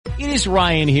It is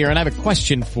Ryan here, and I have a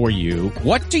question for you.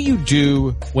 What do you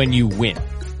do when you win?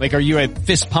 Like, are you a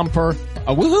fist pumper,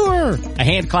 a woohooer, a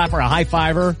hand clapper, a high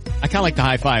fiver? I kind of like the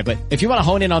high five, but if you want to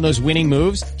hone in on those winning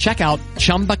moves, check out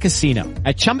Chumba Casino.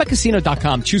 At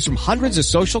ChumbaCasino.com, choose from hundreds of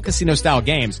social casino-style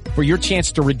games for your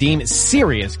chance to redeem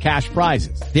serious cash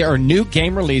prizes. There are new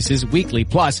game releases weekly,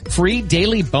 plus free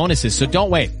daily bonuses. So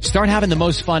don't wait. Start having the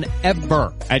most fun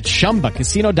ever at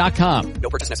ChumbaCasino.com.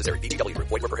 No purchase necessary. VGW Group.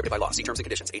 Void where prohibited by law. See terms and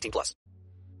conditions. 18 plus.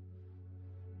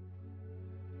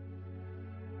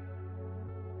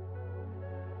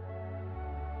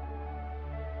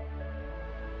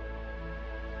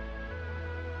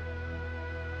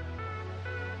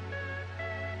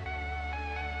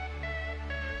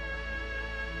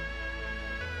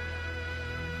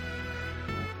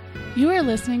 You are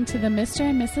listening to the Mr.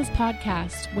 and Mrs.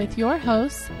 Podcast with your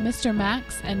hosts, Mr.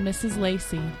 Max and Mrs.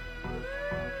 Lacey.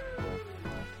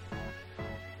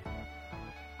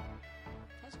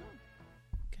 How's it going?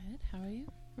 Good. How are you?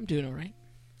 I'm doing all right.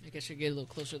 I guess I get a little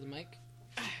closer to the mic.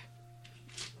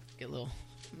 Get a little...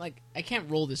 I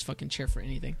can't roll this fucking chair for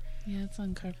anything. Yeah, it's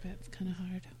on carpet. It's kind of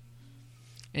hard.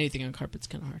 Anything on carpet's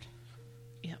kind of hard.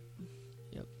 Yep.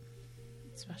 Yep.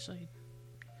 Especially...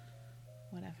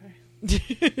 whatever.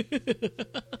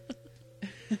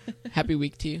 Happy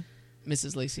week to you,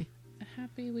 Mrs. Lacey. A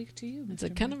happy week to you, Mr. It's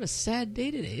a kind of a sad day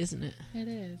today, isn't it? It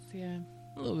is, yeah.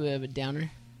 A little bit of a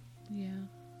downer. Yeah.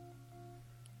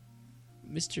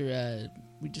 We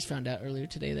just found out earlier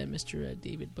today that Mr.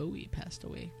 David Bowie passed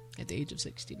away at the age of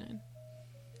 69.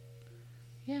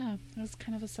 Yeah, it was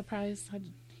kind of a surprise.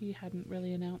 He hadn't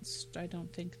really announced, I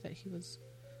don't think, that he was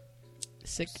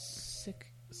Sick,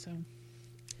 so...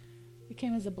 It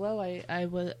came as a blow. I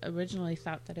originally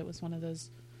thought that it was one of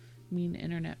those mean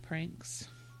internet pranks.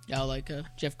 Yeah, like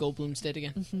Jeff Goldblum's dead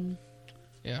again. Mm-hmm.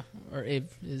 Yeah, or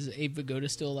is Abe Vigoda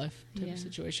still alive type of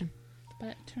situation.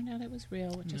 But it turned out it was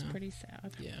real, which is pretty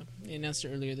sad. Yeah, they announced it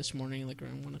earlier this morning, like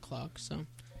around 1 o'clock, so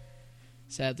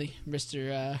sadly. Rest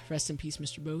in peace,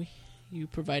 Mr. Bowie. You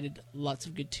provided lots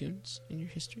of good tunes in your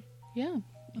history. Yeah,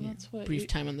 and that's what... Brief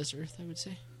time on this earth, I would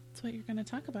say. That's what you're going to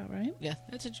talk about, right? Yeah,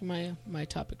 that's actually my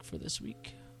topic for this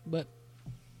week. But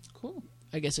cool.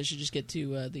 I guess I should just get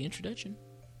to the introduction.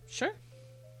 Sure.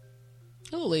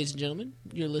 Hello, ladies and gentlemen.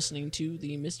 You're listening to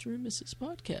the Mr. and Mrs.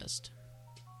 Podcast.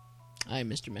 I'm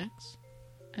Mr. Max.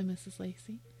 I'm Mrs.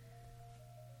 Lacey.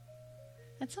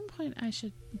 At some point, I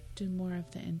should do more of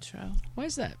the intro. Why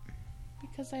is that?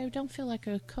 Because I don't feel like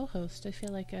a co-host. I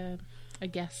feel like a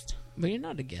guest. But you're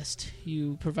not a guest.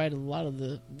 You provide a lot of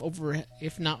the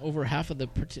if not over half of the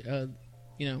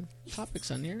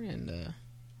topics on here, and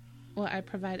well, I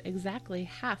provide exactly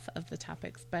half of the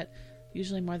topics, but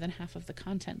usually more than half of the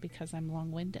content because I'm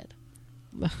long-winded.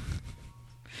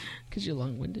 Because you're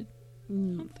long-winded.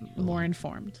 More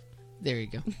informed. There you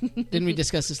go. Didn't we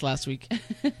discuss this last week?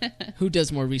 Who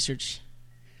does more research?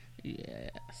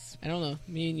 Yes. I don't know.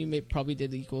 Me and you probably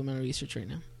did the equal amount of research right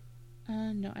now.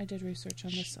 No, I did research on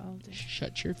this all day.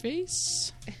 Shut your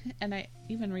face. And I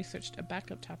even researched a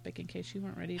backup topic in case you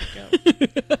weren't ready to go.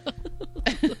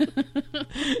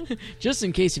 Just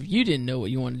in case if you didn't know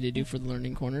what you wanted to do for the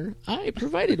Learning Corner, I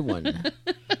provided one.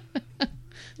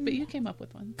 But you came up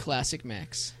with one. Classic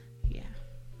Max. Yeah.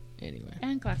 Anyway.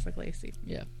 And classic Lacey.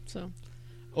 Yeah. So,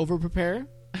 over-prepare,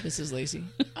 Mrs. Lacey.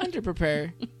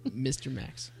 Under-prepare, Mr.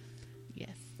 Max.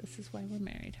 Yes, this is why we're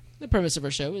married. The premise of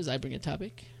our show is I bring a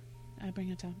topic. I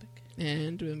bring a topic.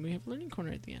 And then we have Learning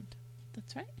Corner at the end.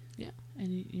 That's right. Yeah.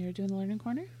 And you're doing the Learning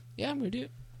Corner? Yeah, I'm going to do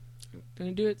it. I'm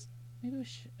going to do it. Maybe we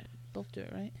should both do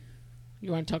it, right?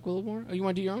 You want to talk a little more? Oh, you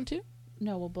want to do your own too?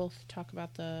 No, we'll both talk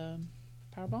about the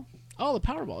Powerball. Oh, the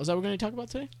Powerball. Is that what we're going to talk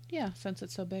about today? Yeah, since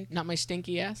it's so big. Not my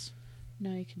stinky ass?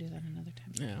 No, you can do that another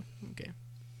time. Yeah, okay.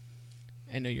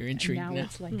 I know you're intrigued now. Now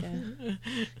it's like a...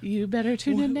 You better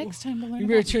tune in next time to learn. You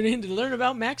better tune in to learn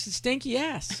about Max's stinky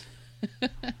ass.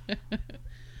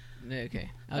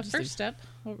 Okay. First step,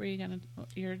 what were you going to...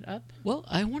 You're up? Well,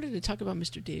 I wanted to talk about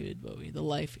Mr. David Bowie, the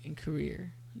life and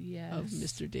career of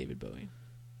Mr. David Bowie.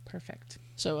 Perfect.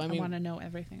 So I want to know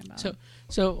everything about him.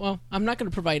 Well, I'm not going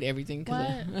to provide everything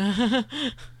because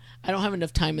I don't have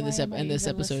enough time in this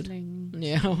episode.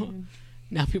 Yeah.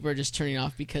 Now people are just turning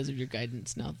off because of your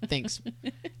guidance. Now, thanks.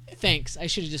 Thanks. I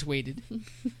should have just waited.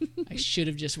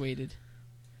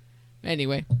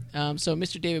 Anyway, so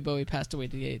Mr. David Bowie passed away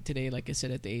today, like I said,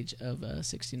 at the age of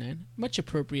 69. Much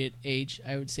appropriate age,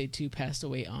 I would say, to pass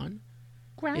away on.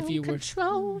 Ground if you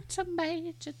control to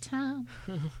Major Tom.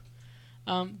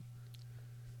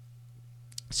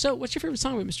 So, what's your favorite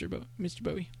song by Mr.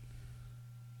 Bowie?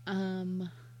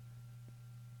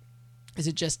 Is Is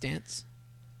it Just Dance?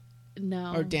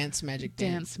 No. Or Dance Magic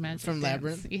Dance from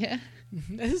Labyrinth. Yeah.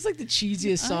 This is like the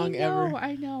cheesiest song ever.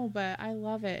 I know, but I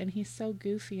love it. And he's so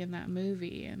goofy in that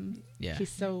movie. And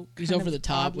he's over the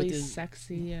top with his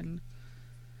sexy and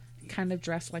kind of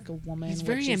dressed like a woman. He's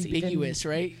very ambiguous,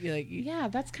 right? Yeah,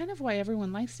 that's kind of why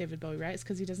everyone likes David Bowie, right? It's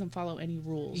because he doesn't follow any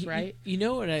rules, right? You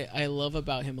know what I love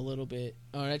about him a little bit,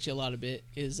 or actually a lot of it,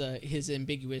 is his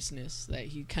ambiguousness. That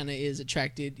he kind of is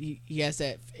attracted. He has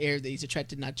that air that he's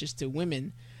attracted not just to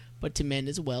women, but to men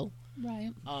as well.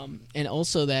 Right. And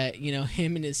also that,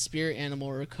 him and his spirit animal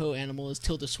or co-animal is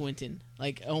Tilda Swinton.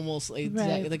 Like almost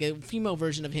exactly like a female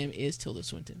version of him is Tilda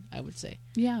Swinton, I would say.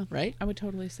 Yeah. Right? I would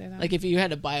totally say that. Like if you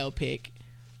had a biopic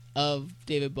of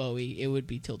David Bowie, it would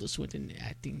be Tilda Swinton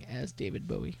acting as David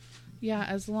Bowie. Yeah,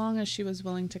 as long as she was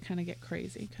willing to kind of get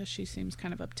crazy, because she seems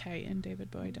kind of uptight, and David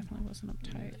Bowie definitely wasn't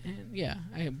uptight.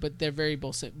 And but they're very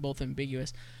both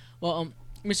ambiguous. Well,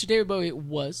 Mr. David Bowie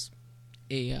was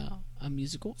a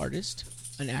musical artist,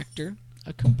 an actor,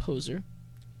 a composer,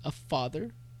 a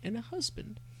father, and a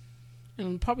husband,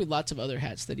 and probably lots of other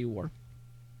hats that he wore.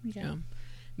 Yeah.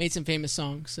 Made some famous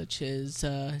songs such as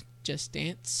 "Just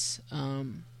Dance,"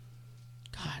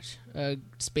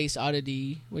 "Space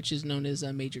Oddity," which is known as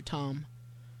Major Tom.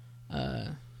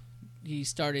 He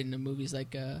starred in the movies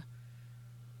like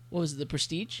what was it, The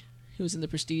Prestige? He was in The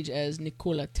Prestige as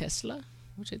Nikola Tesla,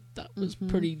 which I thought was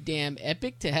pretty damn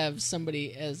epic to have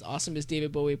somebody as awesome as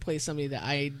David Bowie play somebody that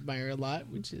I admire a lot,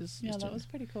 which is... Yeah, that was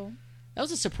pretty cool. That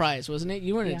was a surprise, wasn't it?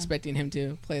 You weren't expecting him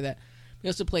to play that. He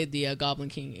also played the Goblin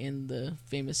King in the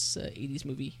famous 80s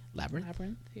movie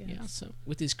Labyrinth. Yes. Yeah, so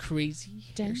with his crazy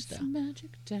hairstyle.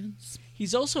 Magic dance.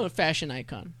 He's also a fashion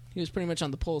icon. He was pretty much on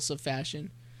the pulse of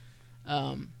fashion.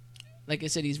 Like I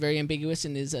said, he's very ambiguous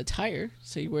in his attire,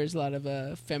 so he wears a lot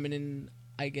of feminine,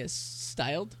 I guess,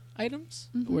 styled items.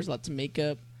 He wears lots of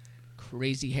makeup,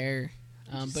 crazy hair.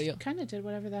 But he kind of did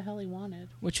whatever the hell he wanted.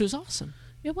 Which was awesome.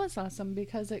 It was awesome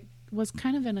because it was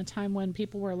kind of in a time when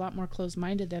people were a lot more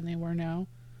closed-minded than they were now.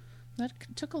 That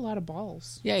took a lot of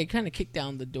balls. Yeah, he kind of kicked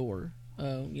down the door,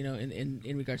 in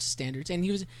regards to standards. And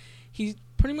he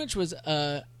pretty much was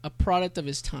a product of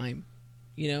his time.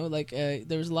 There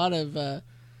was a lot of...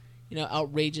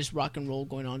 outrageous rock and roll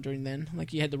going on during then.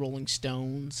 Like you had the Rolling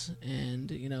Stones and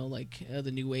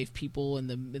the new wave people and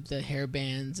the hair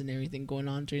bands and everything going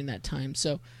on during that time.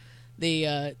 So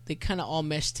they kind of all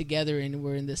meshed together and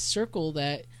were in this circle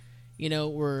that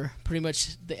were pretty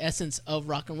much the essence of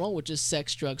rock and roll, which is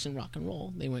sex, drugs, and rock and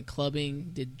roll. They went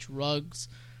clubbing, did drugs,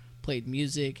 played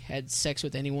music, had sex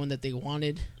with anyone that they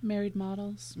wanted. Married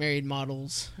models.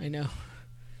 I know.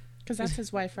 Because that's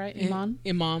his wife, right? Iman?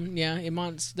 Iman, yeah.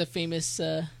 Iman's the famous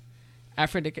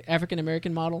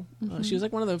African-American model. She was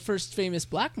like one of the first famous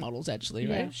black models, actually,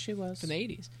 right? Yeah, she was. From the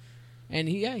 80s. And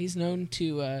he's known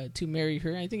to marry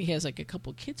her. I think he has like a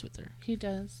couple kids with her. He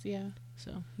does, yeah.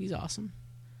 So he's awesome.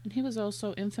 And he was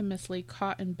also infamously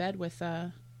caught in bed with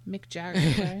Mick Jagger,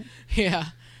 right? Yeah.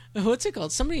 What's it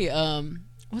called? Somebody,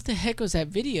 what the heck was that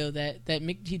video that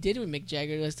he did with Mick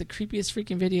Jagger? It was the creepiest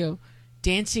freaking video.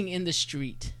 Dancing in the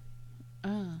Street.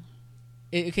 Oh.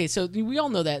 Okay, so we all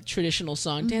know that traditional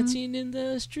song, Dancing in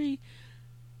the Street.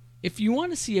 If you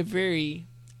want to see a very,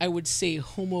 I would say,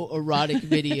 homoerotic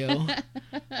video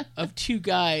of two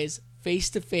guys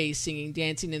face-to-face singing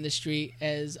Dancing in the Street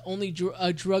as only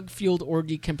a drug-fueled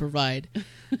orgy can provide,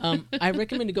 I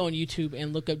recommend to go on YouTube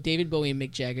and look up David Bowie and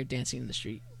Mick Jagger Dancing in the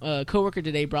Street. A coworker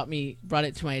today brought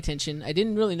it to my attention. I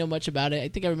didn't really know much about it. I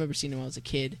think I remember seeing it when I was a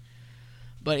kid.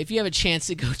 But if you have a chance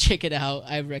to go check it out,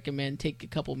 I recommend take a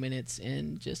couple minutes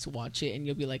and just watch it, and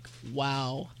you'll be like,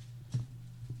 wow.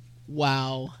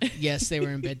 Yes, they were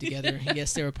in bed together.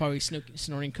 Yes, they were probably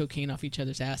snorting cocaine off each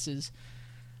other's asses.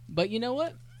 But you know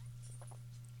what?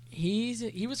 He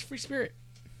was a free spirit.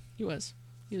 He was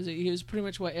pretty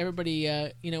much what everybody,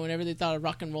 whenever they thought of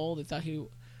rock and roll, they thought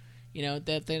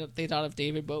they thought of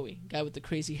David Bowie, guy with the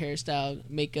crazy hairstyle,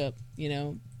 makeup,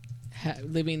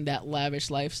 living that lavish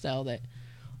lifestyle that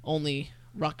only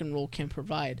rock and roll can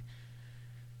provide.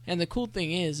 And the cool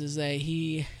thing is that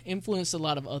he influenced a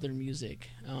lot of other music.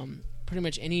 Pretty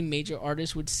much any major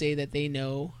artist would say that they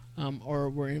know or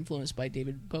were influenced by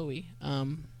David Bowie.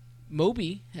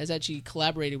 Moby has actually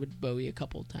collaborated with Bowie a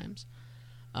couple of times.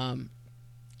 9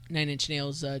 Inch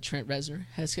Nails' Trent Reznor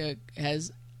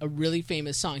has a really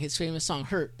famous song. His famous song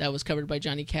 "Hurt" that was covered by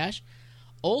Johnny Cash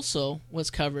also was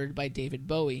covered by David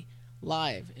Bowie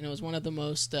live, and it was one of the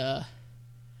most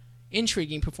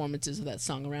intriguing performances of that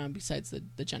song around, besides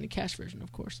the Johnny Cash version,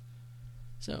 of course.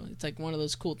 So it's like one of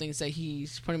those cool things that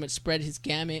he's pretty much spread his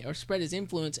gamut or spread his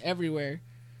influence everywhere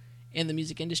in the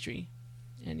music industry.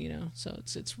 And so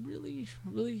it's really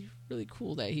really really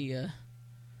cool that he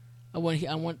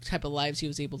on what type of lives he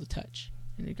was able to touch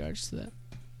in regards to that.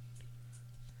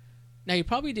 Now you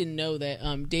probably didn't know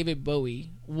that David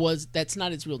Bowie that's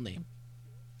not his real name.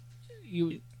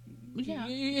 I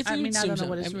don't know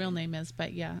what his real name is,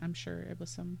 but yeah, I'm sure it was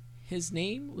some. His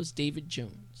name was David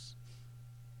Jones.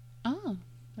 Oh,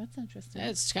 that's interesting.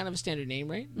 That's kind of a standard name,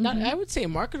 right? Not, I would say a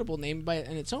marketable name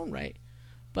in its own right,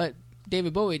 but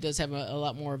David Bowie does have a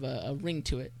lot more of a ring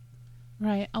to it.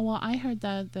 Right. Oh, well, I heard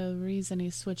that the reason he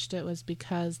switched it was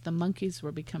because the Monkees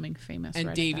were becoming famous. And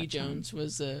right Davy Jones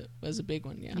was a big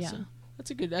one. Yeah. So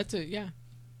yeah.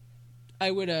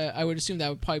 I would assume that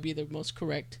would probably be the most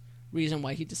correct reason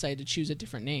why he decided to choose a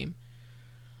different name.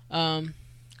 Let's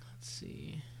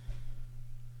see.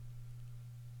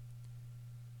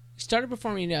 He started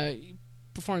performing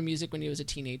music when he was a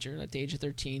teenager, at the age of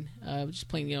 13. Just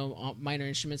playing minor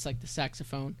instruments like the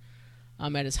saxophone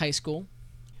at his high school.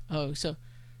 Oh, so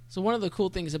one of the cool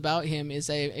things about him is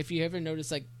that if you ever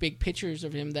notice like big pictures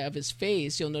of him of his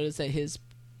face, you'll notice that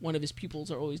one of his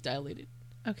pupils are always dilated.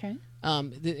 Okay.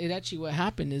 It actually what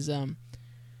happened is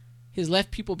his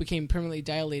left pupil became permanently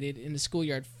dilated in a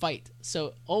schoolyard fight.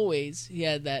 So always he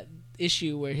had that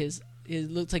issue where it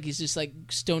looks like he's just like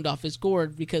stoned off his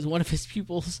gourd because one of his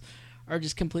pupils are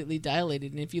just completely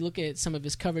dilated. And if you look at some of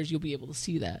his covers, you'll be able to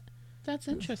see that. That's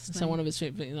interesting. So one of his,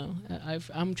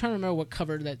 I'm trying to remember what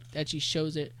cover that actually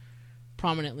shows it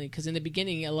prominently, because in the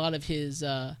beginning, a lot of his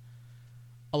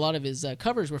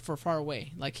covers were far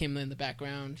away, like him in the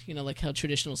background. Like how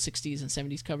traditional '60s and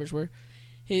 '70s covers were.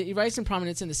 He rises in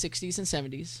prominence in the '60s and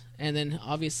 '70s, and then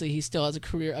obviously he still has a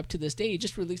career up to this day. He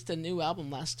just released a new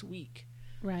album last week,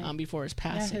 right? Before his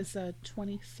passing. Yeah, his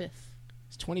 25th.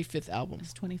 His 25th album.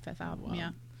 His 25th album. Wow.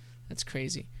 Yeah, that's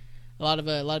crazy. A lot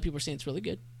of people are saying it's really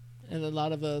good. And a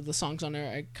lot of the songs on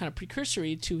there are kind of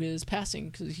precursory to his passing,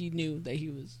 because he knew that he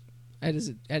was at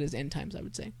his end times, I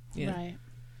would say. Right.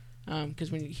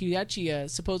 Because when he actually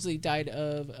supposedly died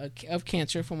of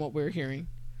cancer, from what we're hearing.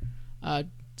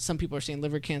 Some people are saying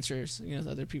liver cancers.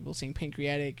 Other people saying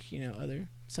pancreatic.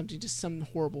 Some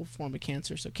horrible form of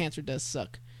cancer. So cancer does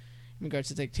suck in regards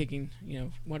to taking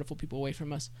wonderful people away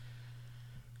from us.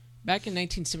 Back in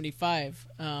 1975,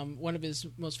 one of his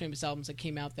most famous albums that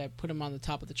came out that put him on the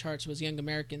top of the charts was Young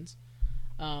Americans.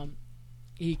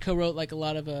 He co-wrote like a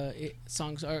lot of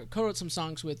songs, or co-wrote some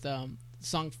songs with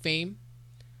song Fame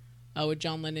with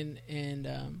John Lennon and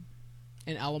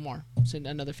Al Lamar, so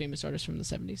another famous artist from the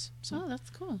 70s. So, oh, that's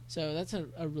cool. So that's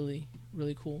a really,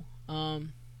 really cool.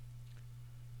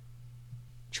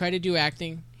 Tried to do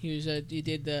acting. He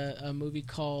did a movie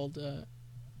called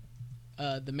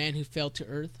The Man Who Fell to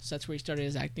Earth. So that's where he started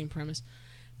his acting premise.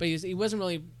 But he wasn't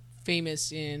really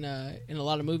famous in a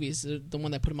lot of movies. The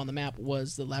one that put him on the map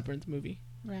was the Labyrinth movie,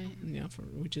 right?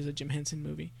 Which is a Jim Henson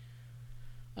movie.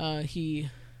 He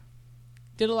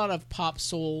did a lot of pop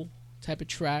soul type of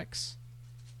tracks,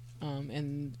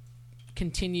 and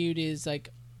continued his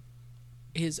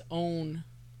own,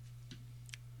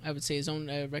 I would say, his own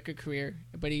record career.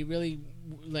 But he really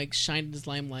shined in his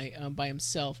limelight by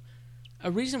himself. A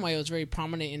reason why it was very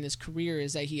prominent in his career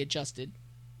is that he adjusted.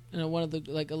 One of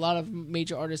the a lot of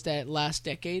major artists that last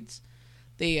decades,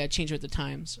 they change with the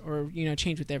times, or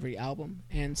change with every album.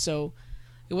 And so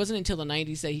it wasn't until the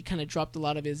 90s that he kind of dropped a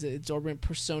lot of his exorbitant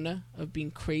persona of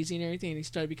being crazy and everything, and he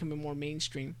started becoming more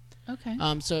mainstream. Okay.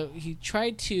 So he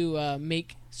tried to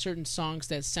make certain songs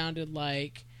that sounded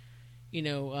like,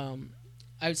 I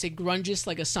would say grungeous,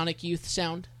 like a Sonic Youth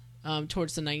sound,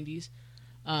 towards the 90s.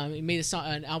 He made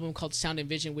an album called Sound and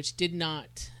Vision, which did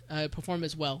not perform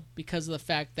as well because of the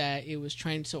fact that it was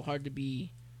trying so hard to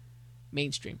be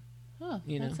mainstream. Oh,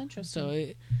 that's interesting. So,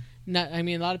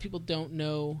 a lot of people don't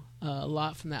know a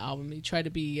lot from that album. He tried to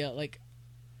be like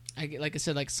I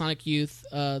said, like Sonic Youth,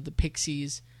 the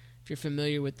Pixies. If you're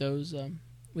familiar with those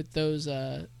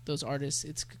artists,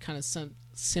 it's kind of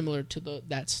similar to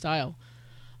that style.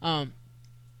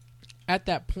 At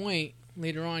that point,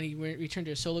 later on, he returned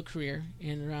to a solo career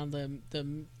in around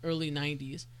the early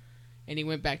 90s, and he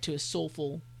went back to his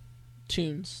soulful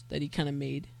tunes that he kind of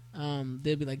made.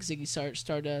 They'd be like Ziggy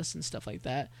Stardust and stuff like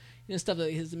that. Stuff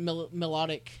like his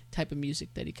melodic type of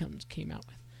music that he came out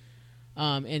with.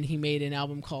 And he made an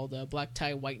album called Black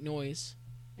Tie, White Noise,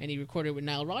 and he recorded with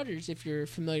Nile Rodgers. If you're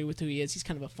familiar with who he is, he's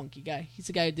kind of a funky guy. He's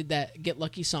the guy who did that Get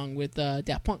Lucky song with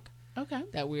Daft Punk. Okay.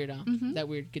 That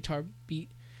weird guitar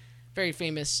beat. Very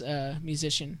famous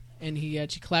musician, and he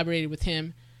actually collaborated with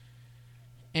him,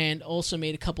 and also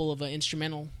made a couple of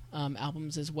instrumental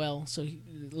albums as well. So he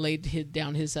paved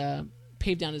down his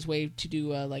way to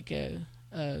do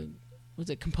was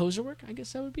it composer work? I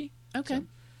guess that would be. Okay.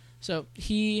 So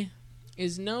he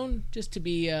is known just to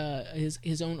be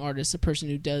his own artist, a person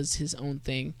who does his own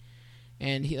thing.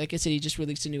 And he, like I said, he just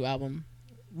released a new album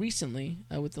recently,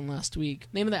 within last week.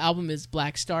 The name of the album is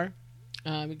Black Star.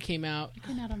 It came out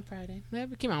on Friday. Yeah,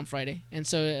 it came out on Friday. And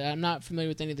so I'm not familiar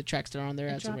with any of the tracks that are on there.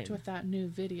 It dropped with that new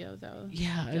video, though.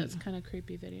 Yeah. It's kind of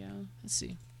creepy video. Let's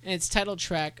see. And its title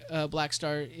track, Black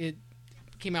Star, it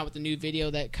came out with a new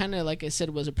video that kind of, like I said,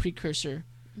 was a precursor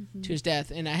to his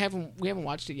death. And we haven't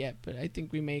watched it yet, but I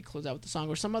think we may close out with the song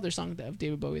or some other song of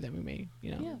David Bowie that we may,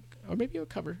 or maybe a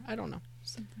cover. I don't know.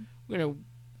 Something. We're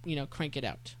gonna, crank it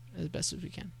out as best as we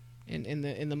can,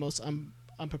 in the most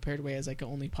unprepared way as I can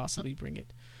only possibly bring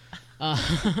it.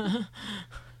 But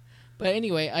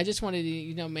anyway, I just wanted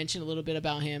to mention a little bit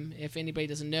about him. If anybody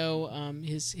doesn't know,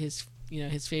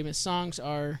 his famous songs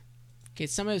are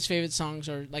some of his favorite songs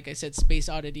are, like I said, Space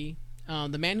Oddity.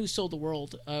 The Man Who Sold the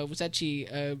World was actually,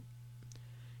 if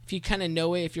you kind of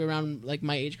know it, if you're around like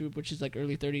my age group, which is like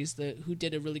early 30s, who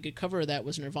did a really good cover of that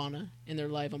was Nirvana in their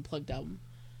live Unplugged album.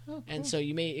 Oh, cool. And so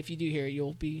you may, if you do hear it,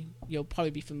 you'll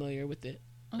probably be familiar with it.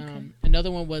 Okay.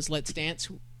 Another one was Let's Dance,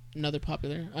 another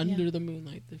popular, Under the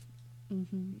Moonlight, the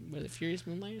Furious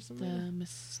Moonlight or something. The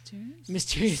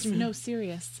Mysterious Moonlight. No,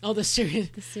 Serious. Oh, the Serious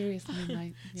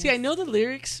Moonlight. Yes. See, I know the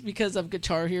lyrics because of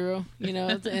Guitar Hero,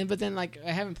 but then like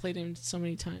I haven't played him so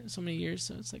many years,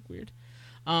 so it's like weird.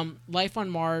 Life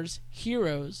on Mars,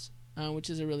 Heroes, which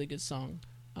is a really good song.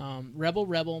 Rebel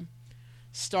Rebel,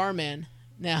 Starman.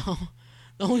 Now,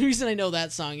 the only reason I know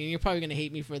that song, and you're probably going to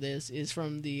hate me for this, is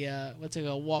from the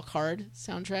Walk Hard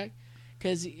soundtrack,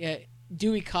 because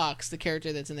Dewey Cox, the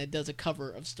character that's in it, does a cover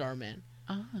of Starman.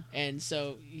 And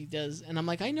so he does, and I'm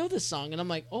like, I know this song, and I'm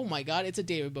like, oh my god, it's a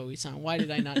David Bowie song. Why did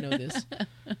I not know this?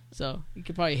 So you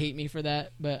could probably hate me for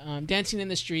that. But Dancing in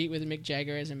the Street with Mick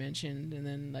Jagger, as I mentioned, and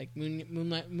then like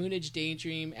Moonage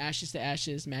Daydream, Ashes to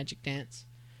Ashes, Magic Dance.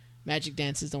 Magic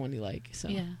Dance is the one you like. So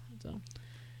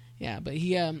yeah, but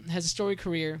he has a storied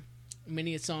career,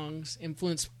 many songs,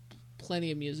 influenced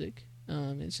plenty of music.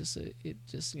 It's just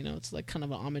it's like kind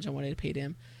of an homage I wanted to pay to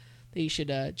him. That you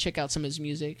should check out some of his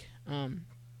music.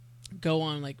 Go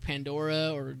on like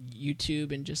Pandora or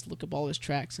YouTube and just look up all his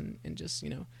tracks and just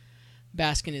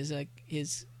bask in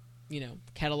his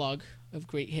catalog of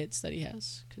great hits that he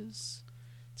has, because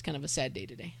it's kind of a sad day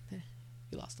today that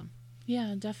we lost him.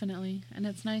 Yeah, definitely. And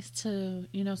it's nice to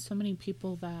so many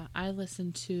people that I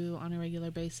listen to on a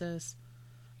regular basis,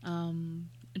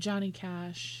 Johnny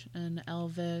Cash and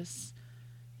Elvis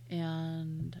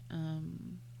and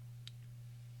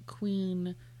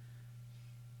Queen.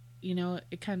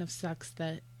 It kind of sucks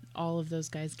that all of those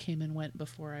guys came and went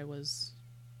before I was,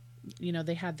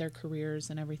 they had their careers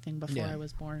and everything before I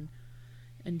was born.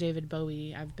 And David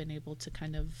Bowie, I've been able to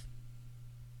kind of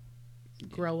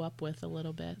grow up with a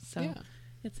little bit. So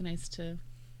it's nice to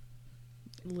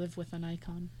live with an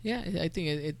icon. Yeah, I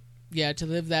think to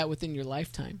live that within your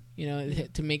lifetime,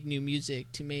 to make new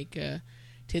music, to make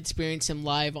to experience him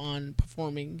live on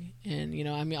performing. And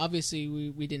obviously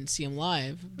we didn't see him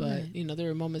live, but right.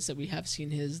 There are moments that we have seen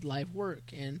his live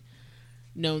work and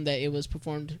known that it was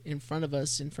performed in front of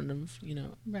us,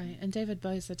 right. And David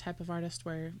Bowie's the type of artist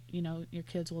where your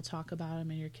kids will talk about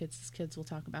him and your kids' kids will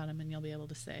talk about him, and you'll be able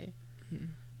to say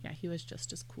yeah, he was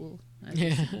just as cool as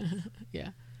yeah.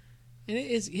 And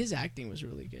his acting was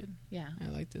really good. Yeah, I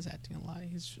liked his acting a lot.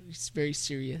 He's very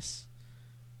serious,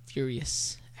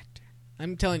 furious actor.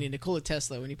 I'm telling you, Nikola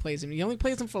Tesla, when he plays him, he only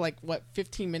plays him for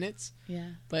 15 minutes. Yeah.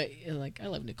 But I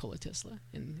love Nikola Tesla,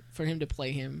 and for him to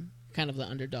play him, kind of the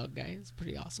underdog guy, is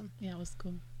pretty awesome. Yeah, it was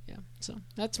cool. Yeah. So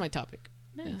that's my topic.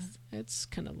 Nice. Yeah, it's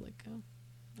kind of like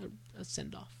a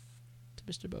send off to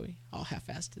Mr. Bowie, all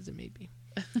half-assed as it may be.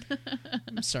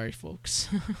 I'm sorry, folks.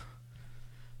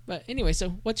 But anyway, so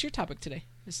what's your topic today,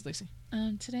 Mrs. Lacey?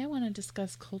 Today I want to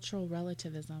discuss cultural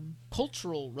relativism.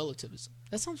 Cultural relativism.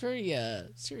 That sounds very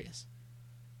serious.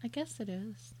 I guess it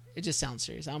is. It just sounds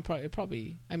serious.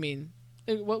 Probably. I mean,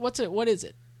 what's it? What is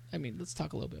it? I mean, let's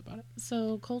talk a little bit about it.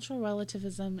 So, cultural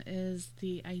relativism is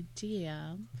the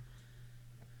idea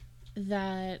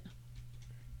that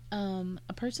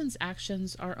a person's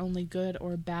actions are only good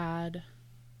or bad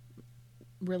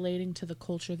relating to the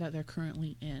culture that they're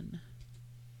currently in.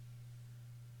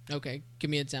 Okay, give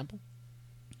me an example.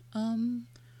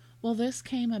 Well, this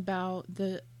came about,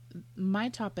 my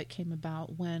topic came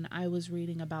about when I was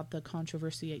reading about the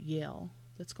controversy at Yale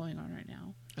that's going on right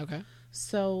now. Okay.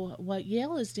 So what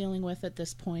Yale is dealing with at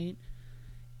this point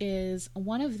is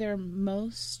one of their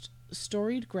most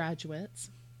storied graduates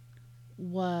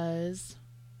was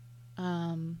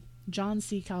John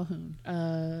C. Calhoun,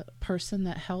 a person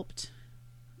that helped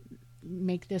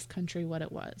make this country what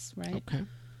it was, right? Okay.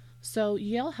 So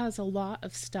Yale has a lot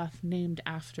of stuff named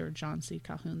after John C.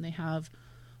 Calhoun. They have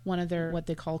one of their, what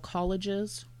they call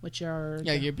colleges, which are...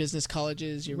 Yeah, your business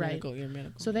colleges, your right.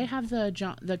 medical. So they have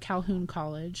the Calhoun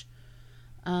College.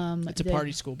 It's a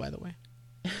party school, by the way.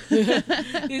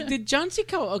 Did John C.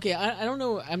 Calhoun... Okay, I don't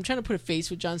know. I'm trying to put a face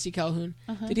with John C. Calhoun.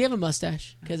 Did he have a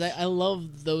mustache? Because I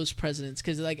love those presidents.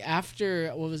 Because, like, after,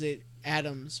 what was it,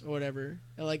 Adams or whatever,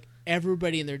 like,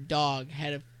 everybody and their dog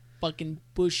had a fucking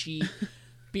bushy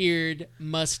beard,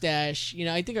 mustache. You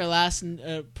know, I think our last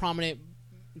prominent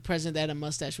president that had a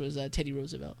mustache was Teddy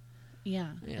Roosevelt.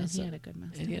 Yeah, and he had a good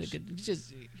mustache. And he had a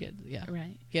good...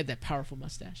 Right. He had that powerful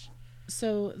mustache.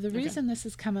 So the reason this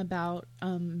has come about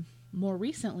more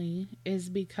recently is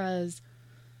because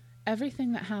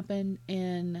everything that happened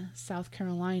in South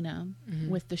Carolina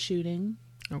with the shooting,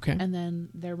 and then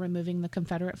they're removing the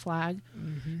Confederate flag,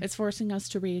 it's forcing us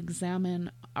to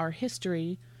re-examine our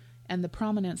history and the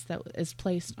prominence that is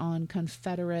placed on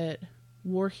Confederate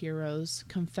war heroes,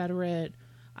 Confederate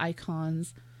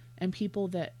icons, and people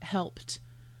that helped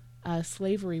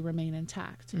slavery remain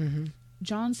intact.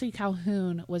 John C.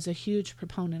 Calhoun was a huge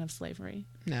proponent of slavery.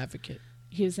 An advocate.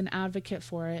 He was an advocate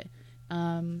for it.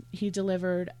 He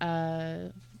delivered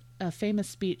a famous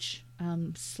speech,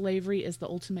 "Slavery is the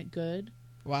ultimate good."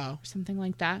 Wow. Or something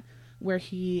like that, where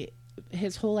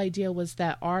his whole idea was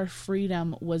that our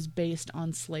freedom was based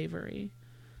on slavery.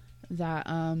 That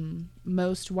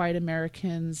most white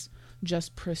Americans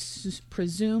just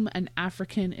presume an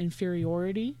African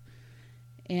inferiority,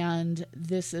 and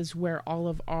this is where all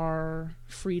of our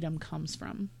freedom comes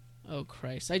from. Oh,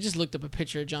 Christ. I just looked up a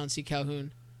picture of John C.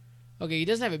 Calhoun. Okay, he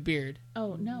doesn't have a beard.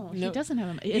 Oh, no. He doesn't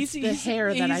have a... It's the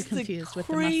hair that I confused with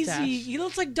the mustache. He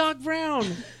looks like Doc Brown.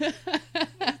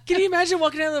 Can you imagine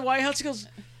walking out of the White House? He goes,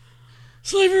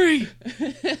 slavery!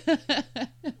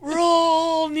 We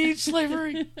all need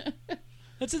slavery.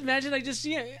 Let's imagine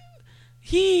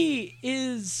he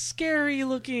is scary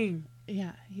looking.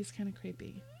 Yeah, he's kind of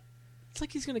creepy. It's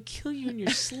like he's going to kill you in your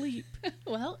sleep.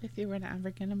 Well, if you were an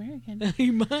African American. He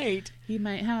might. He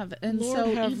might have. And Lord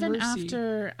so have even mercy.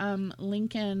 after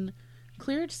Lincoln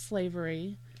cleared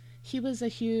slavery, he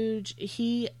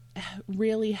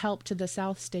really helped the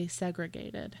South stay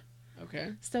segregated.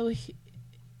 Okay.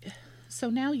 So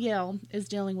now Yale is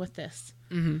dealing with this,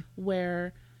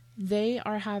 where they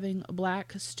are having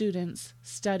black students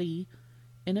study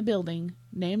in a building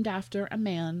named after a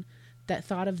man that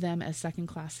thought of them as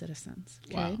second-class citizens.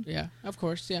 Okay? Wow. Yeah. Of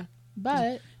course. Yeah.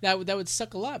 But that would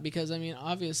suck a lot because, I mean,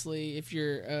 obviously, if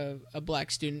you're a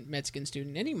black student, Mexican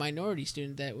student, any minority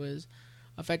student that was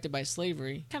affected by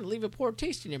slavery, kind of leave a poor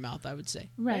taste in your mouth, I would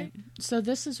say. Right. So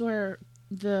this is where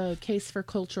the case for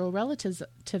cultural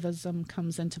relativism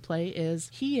comes into play.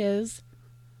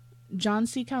 John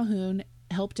C. Calhoun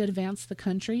helped advance the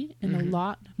country in a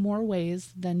lot more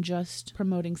ways than just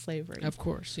promoting slavery. Of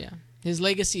course, yeah. His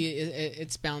legacy,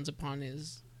 it bounds upon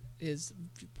his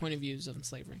point of views on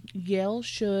slavery. Yale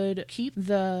should keep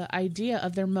the idea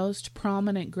of their most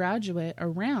prominent graduate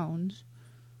around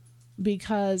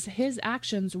because his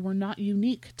actions were not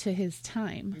unique to his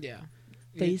time. Yeah.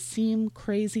 They seem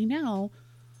crazy now,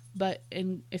 but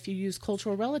if you use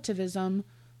cultural relativism,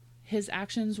 his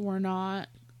actions were not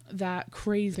that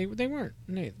crazy. They weren't.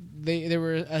 No, they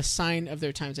were a sign of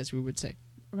their times, as we would say.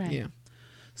 Right. Yeah.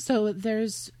 So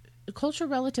cultural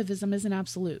relativism isn't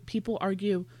absolute. People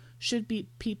argue should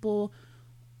people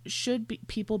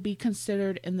be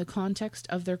considered in the context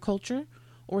of their culture,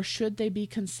 or should they be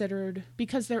considered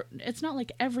because it's not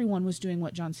like everyone was doing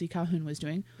what John C. Calhoun was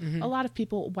doing. A lot of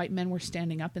white men were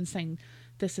standing up and saying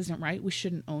this isn't right, we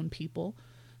shouldn't own people.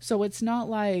 So it's not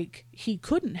like he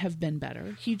couldn't have been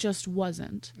better, he just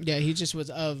wasn't. Yeah, he just was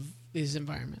of his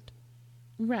environment.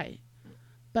 Right.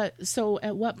 But so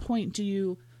at what point do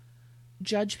you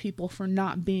judge people for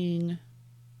not being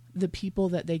the people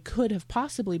that they could have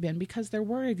possibly been? Because there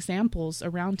were examples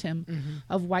around him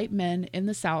of white men in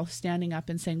the South standing up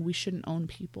and saying we shouldn't own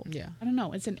people. Yeah. I don't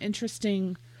know. It's an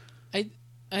interesting...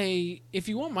 If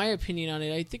you want my opinion on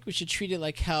it, I think we should treat it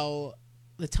like how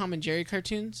the Tom and Jerry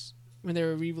cartoons, when they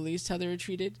were re-released, how they were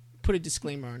treated. Put a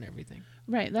disclaimer on everything.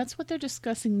 Right. That's what they're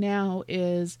discussing now,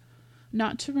 is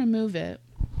not to remove it,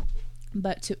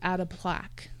 but to add a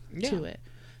plaque to it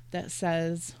that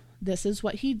says this is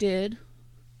what he did,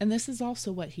 and this is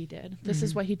also what he did. This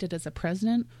is what he did as a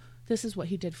president. This is what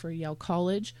he did for Yale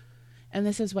College, and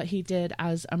this is what he did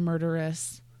as a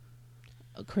murderous,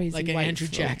 crazy like white Andrew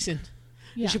Jackson.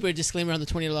 Yeah. You should put a disclaimer on the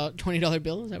 $20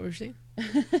 bill. Is that what you're saying?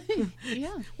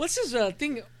 Yeah. What's his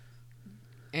thing?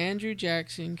 Andrew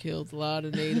Jackson killed a lot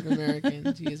of Native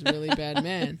Americans. He is a really bad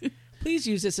man. Please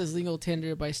use this as legal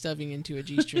tender by stuffing into a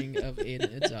G-string of an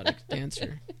exotic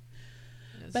dancer.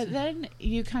 Yes. But then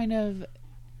you kind of...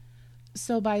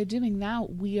 So by doing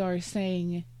that, we are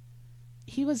saying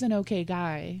he was an okay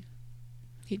guy.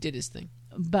 He did his thing.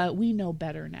 But we know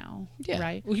better now,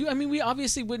 right? Well, I mean, we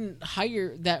obviously wouldn't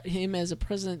hire him as a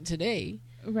president today.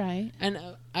 Right. And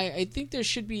I think there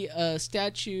should be a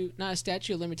statute, not a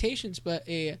statute of limitations, but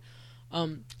a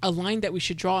line that we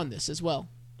should draw on this as well.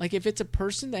 Like if it's a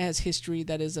person that has history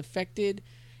that is affected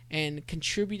and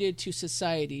contributed to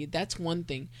society, that's one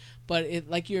thing. But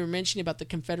like you were mentioning about the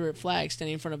Confederate flag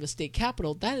standing in front of a state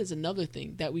capitol, that is another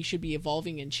thing that we should be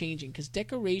evolving and changing. Because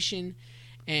decoration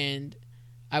and,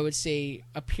 I would say,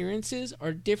 appearances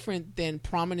are different than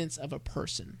prominence of a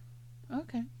person.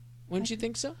 Okay. Wouldn't you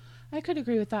think so? I could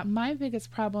agree with that. My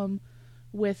biggest problem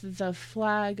with the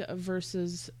flag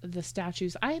versus the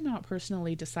statues, I have not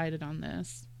personally decided on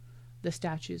this, the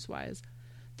statues wise.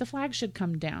 The flag should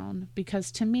come down because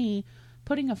to me,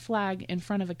 putting a flag in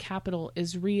front of a capitol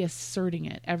is reasserting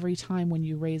it every time when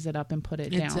you raise it up and put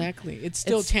it down. Exactly. It's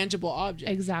still a tangible object.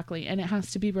 Exactly. And it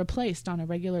has to be replaced on a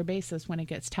regular basis when it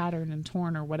gets tattered and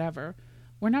torn or whatever.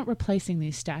 We're not replacing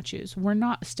these statues. We're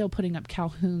not still putting up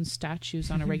Calhoun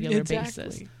statues on a regular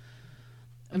basis.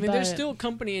 I mean, there's still a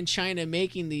company in China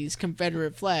making these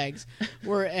Confederate flags,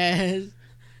 whereas,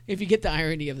 if you get the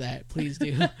irony of that, please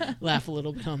do laugh a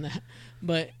little bit on that.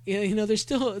 But you know, there's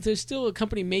still a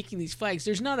company making these flags.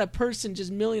 There's not a person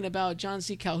just milling about John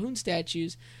C. Calhoun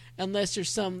statues, unless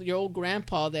there's your old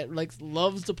grandpa that like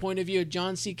loves the point of view of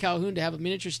John C. Calhoun to have a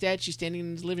miniature statue standing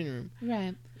in his living room.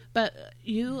 Right. But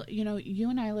you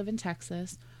and I live in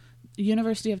Texas.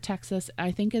 University of Texas,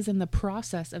 I think, is in the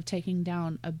process of taking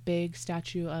down a big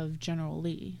statue of General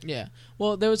Lee. Yeah.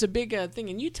 Well, there was a big thing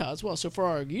in Utah as well. So for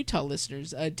our Utah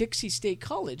listeners, Dixie State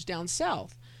College down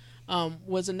south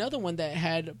was another one that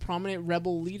had prominent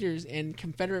rebel leaders and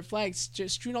Confederate flags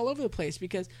just strewn all over the place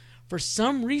because for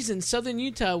some reason, Southern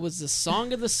Utah was the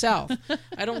song of the South.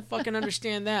 I don't fucking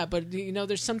understand that. But, you know,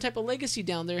 there's some type of legacy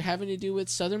down there having to do with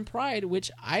Southern pride,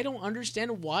 which I don't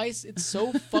understand why it's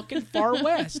so fucking far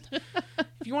west.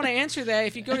 If you want to answer that,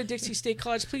 if you go to Dixie State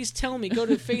College, please tell me. Go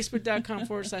to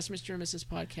facebook.com/Mr. and Mrs.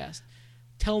 Podcast.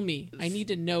 Tell me. I need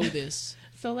to know this.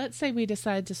 So let's say we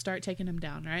decide to start taking them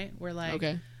down, right? We're like,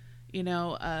 okay. You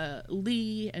know,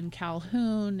 Lee and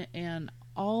Calhoun and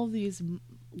all these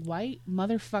white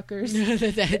motherfuckers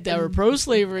that were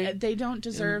pro-slavery. They don't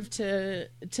deserve to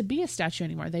be a statue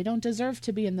anymore. They don't deserve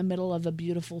to be in the middle of a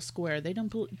beautiful square. They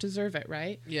don't deserve it,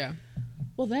 right? Yeah.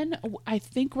 Well, then I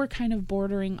think we're kind of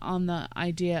bordering on the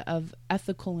idea of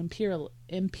ethical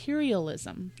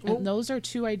imperialism. Well, and those are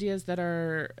two ideas that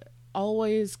are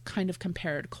always kind of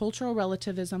compared. Cultural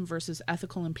relativism versus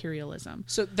ethical imperialism.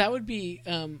 So that would be...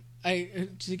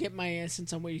 to get my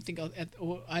essence on what you think,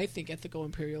 I think ethical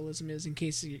imperialism is, in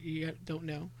case you don't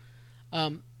know,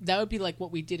 that would be like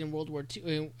what we did in World War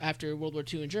II, after World War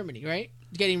II in Germany, right?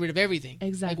 Getting rid of everything,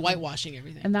 exactly, like whitewashing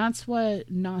everything, and that's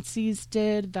what Nazis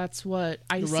did. That's what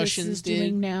ISIS is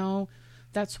doing now.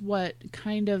 That's what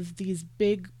kind of these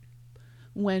big,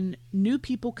 when new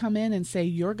people come in and say,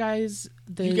 "Your guys,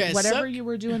 whatever you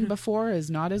were doing before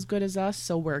is not as good as us,"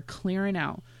 so we're clearing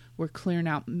out. We're clearing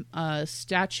out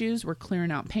statues. We're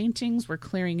clearing out paintings. We're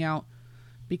clearing out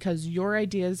because your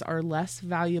ideas are less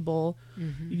valuable.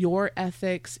 Mm-hmm. Your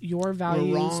ethics, your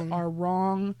values are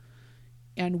wrong,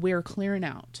 and we're clearing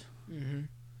out. Mm-hmm.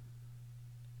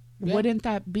 Yeah. Wouldn't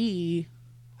that be?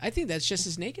 I think that's just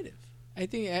as negative. I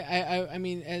think I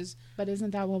mean as. But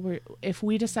isn't that what we're? If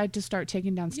we decide to start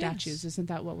taking down statues, isn't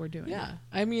that what we're doing? Yeah,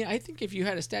 I mean, I think if you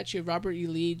had a statue of Robert E.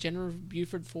 Lee, General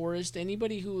Buford Forrest,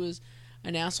 anybody who was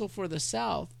an asshole for the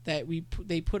South that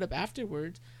they put up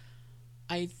afterwards,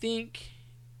 I think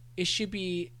it should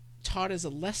be taught as a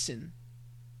lesson,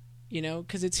 you know,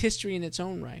 because it's history in its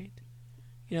own right.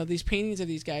 You know, these paintings of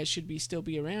these guys should still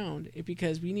be around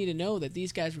because we need to know that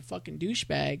these guys were fucking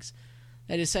douchebags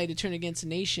that decided to turn against the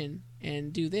nation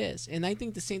and do this. And I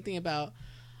think the same thing about,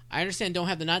 I understand don't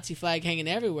have the Nazi flag hanging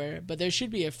everywhere, but there should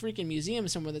be a freaking museum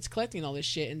somewhere that's collecting all this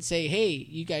shit and say, hey,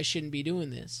 you guys shouldn't be doing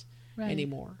this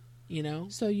anymore. You know?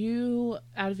 So you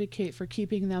advocate for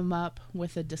keeping them up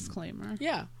with a disclaimer.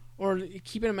 Yeah. Or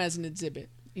keeping them as an exhibit.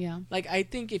 Yeah. Like, I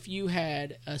think if you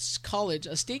had a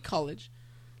state college,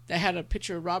 that had a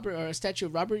picture of Robert or a statue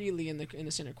of Robert E. Lee in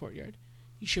the center courtyard,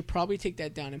 you should probably take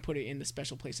that down and put it in the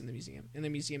special place in the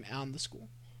museum on the school.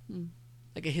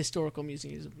 Like a historical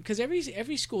museum. Because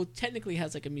every school technically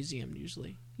has like a museum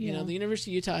usually. Yeah. You know, the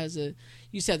University of Utah has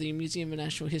you said the Museum of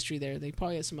Natural History there. They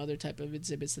probably have some other type of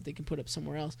exhibits that they can put up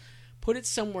somewhere else. Put it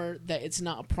somewhere that it's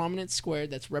not a prominent square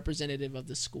that's representative of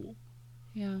the school.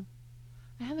 Yeah.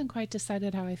 I haven't quite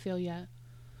decided how I feel yet.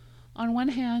 On one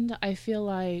hand, I feel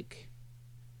like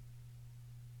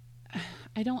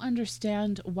I don't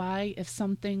understand why, if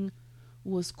something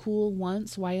was cool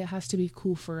once, why it has to be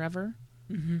cool forever.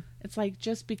 Mm-hmm. It's like,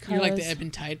 just because... You're like the ebb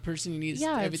and tide person who needs...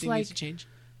 Yeah, everything like, needs to change.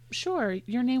 Sure,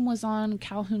 your name was on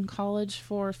Calhoun College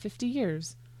for 50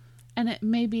 years. And it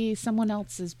maybe someone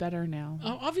else is better now.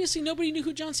 Obviously, nobody knew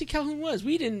who John C. Calhoun was.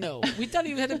 We didn't know. We thought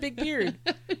he had a big beard.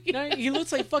 Yeah. He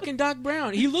looks like fucking Doc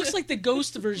Brown. He looks like the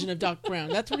ghost version of Doc Brown.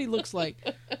 That's what he looks like.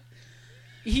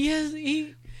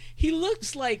 He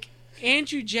looks like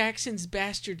Andrew Jackson's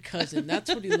bastard cousin. That's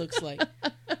what he looks like.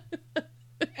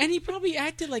 And he probably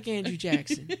acted like Andrew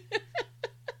Jackson.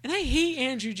 And I hate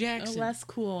Andrew Jackson. A less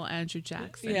cool Andrew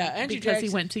Jackson. Yeah, Andrew because Jackson.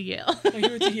 he went to Yale. He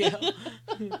went to Yale.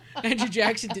 Andrew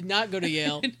Jackson did not go to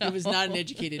Yale. No. He was not an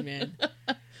educated man.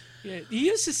 Yeah,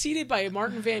 he was succeeded by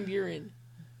Martin Van Buren.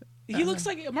 He looks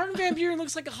like... Martin Van Buren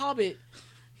looks like a Hobbit.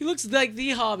 He looks like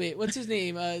the Hobbit. What's his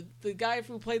name? The guy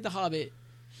who played the Hobbit.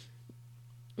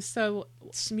 So...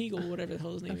 Smeagol, whatever the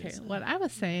hell his name is. Okay, what I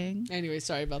was saying... Anyway,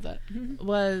 sorry about that.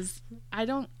 Was... I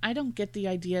don't get the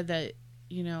idea that...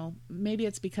 You know, maybe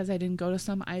it's because I didn't go to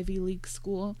some Ivy League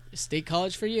school. State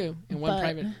college for you and one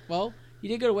private. Well, you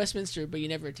did go to Westminster, but you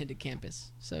never attended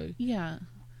campus. So yeah,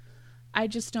 I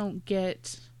just don't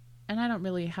get, and I don't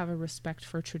really have a respect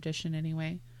for tradition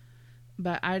anyway,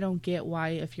 but I don't get why,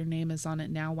 if your name is on it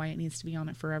now, why it needs to be on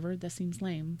it forever. That seems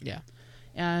lame. Yeah.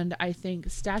 And I think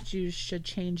statues should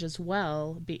change as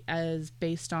well, as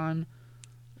based on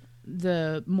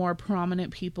the more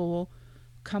prominent people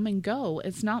come and go.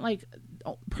 It's not like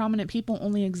prominent people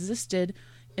only existed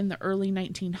in the early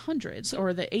 1900s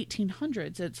or the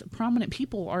 1800s. It's prominent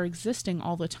people are existing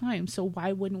all the time. So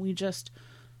why wouldn't we just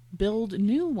build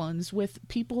new ones with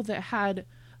people that had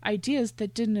ideas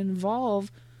that didn't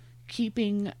involve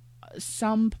keeping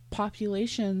some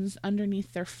populations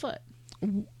underneath their foot?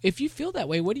 If you feel that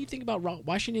way, what do you think about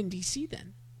Washington, D.C.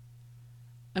 then?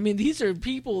 I mean, these are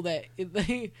people that...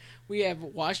 we have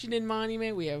Washington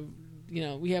Monument, we have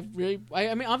really...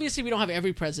 I mean, obviously, we don't have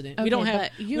every president. Okay, we don't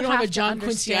have a John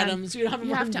Quincy Adams. We don't have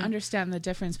you have to understand the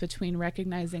difference between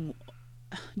recognizing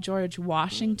George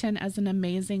Washington as an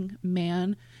amazing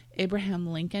man, Abraham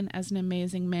Lincoln as an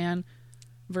amazing man,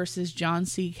 versus John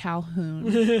C.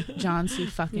 Calhoun. John C.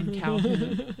 fucking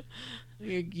Calhoun.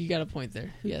 You got a point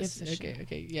there. Who yes.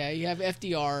 Okay. Yeah, you have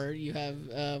FDR. You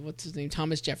have what's his name,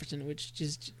 Thomas Jefferson, which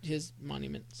is his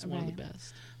monument. It's one of the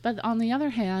best. But on the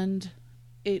other hand,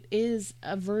 it is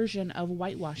a version of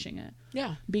whitewashing it.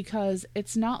 Yeah. Because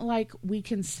it's not like we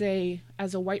can say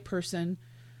as a white person,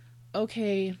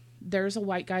 okay, there's a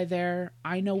white guy there.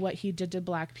 I know what he did to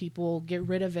black people. Get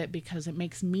rid of it because it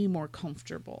makes me more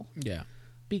comfortable. Yeah.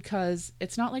 Because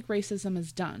it's not like racism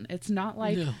is done. It's not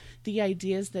like the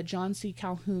ideas that John C.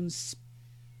 Calhoun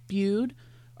spewed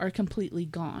are completely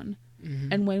gone.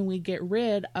 Mm-hmm. And when we get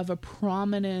rid of a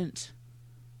prominent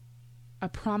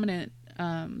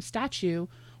statue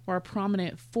or a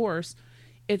prominent force,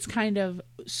 it's kind of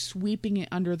sweeping it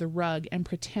under the rug and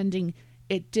pretending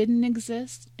it didn't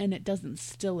exist and it doesn't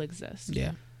still exist.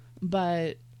 Yeah.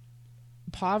 But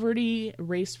poverty,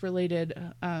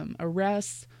 race-related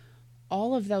arrests,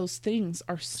 all of those things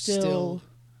are still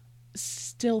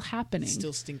happening.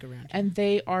 Still stink around. And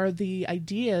they are the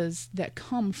ideas that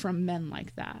come from men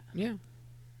like that. Yeah.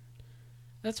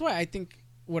 That's why I think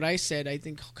what I said,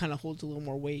 kind of holds a little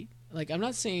more weight. Like, I'm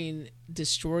not saying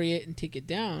destroy it and take it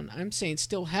down. I'm saying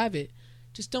still have it.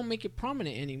 Just don't make it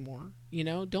prominent anymore. You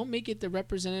know, don't make it the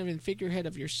representative and figurehead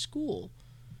of your school.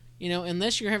 You know,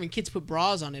 unless you're having kids put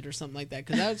bras on it or something like that,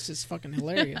 because that's just fucking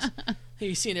hilarious.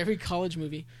 You see in every college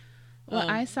movie. What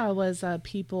I saw was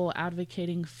people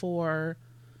advocating for,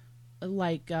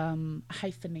 like,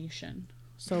 hyphenation.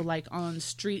 So, like, on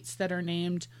streets that are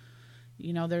named,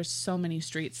 you know, there's so many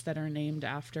streets that are named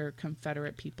after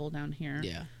Confederate people down here.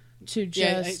 Yeah. To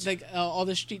just... like, all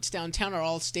the streets downtown are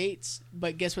all states,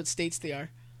 but guess what states they are?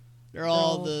 They're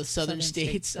all the southern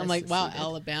states. I'm like, wow,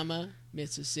 Alabama,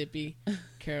 Mississippi,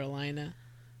 Carolina,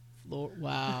 Florida.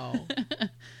 Wow.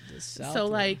 So,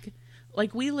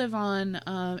 like we live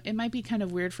on, it might be kind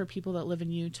of weird for people that live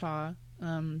in Utah,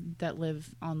 that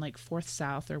live on, like, 4th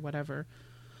South or whatever.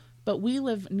 But we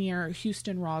live near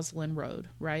Houston-Roslyn Road,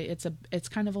 right? It's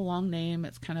kind of a long name.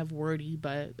 It's kind of wordy,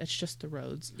 but it's just the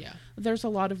roads. Yeah. There's a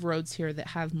lot of roads here that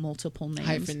have multiple names.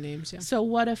 Hyphen names, yeah. So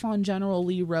what if on General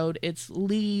Lee Road, it's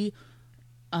Lee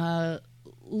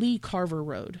Carver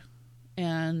Road,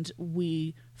 and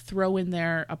we throw in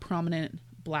there a prominent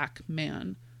black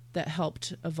man that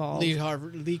helped evolve.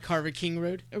 Lee Carver King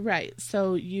Road? Right.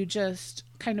 So you just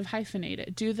kind of hyphenate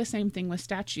it. Do the same thing with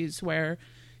statues, where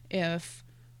if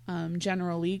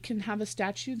General Lee can have a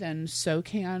statue, then so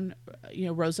can,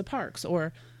 Rosa Parks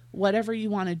or whatever you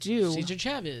want to do. Cesar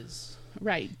Chavez.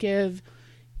 Right. Give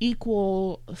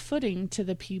equal footing to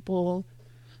the people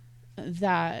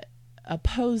that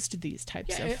opposed these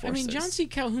types of forces. I mean, John C.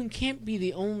 Calhoun can't be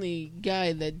the only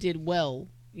guy that did well,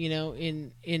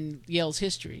 in Yale's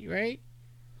history, right?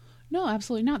 No,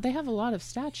 absolutely not. They have a lot of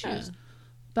statues. Yeah.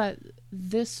 But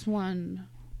this one...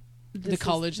 the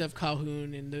College of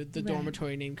Calhoun and the right.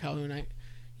 dormitory named Calhoun.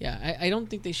 I don't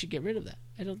think they should get rid of that.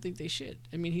 I don't think they should.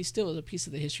 I mean, he still is a piece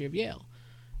of the history of Yale.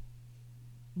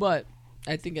 But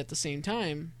I think at the same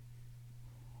time,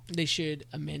 they should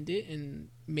amend it and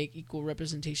make equal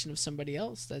representation of somebody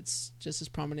else that's just as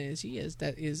prominent as he is,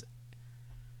 that is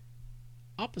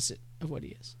opposite of what he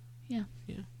is. Yeah.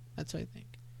 Yeah, that's what I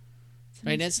think.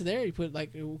 Right next to there, you put,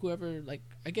 whoever,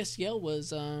 I guess Yale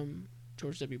was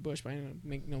George W. Bush, but I'm going to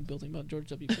make no building about George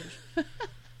W. Bush.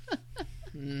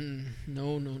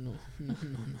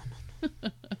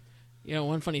 No.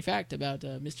 One funny fact about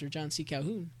Mr. John C.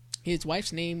 Calhoun. His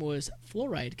wife's name was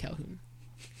Fluoride Calhoun.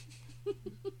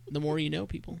 The more you know,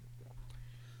 people.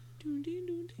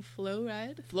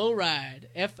 Fluoride? Fluoride. Floride.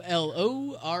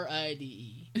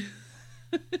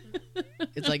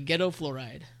 It's like ghetto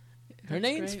fluoride. Her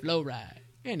name's Fluoride.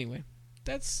 Anyway,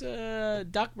 that's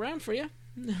Doc Brown for you.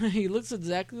 He looks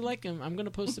exactly like him. I'm going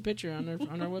to post a picture on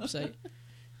our website.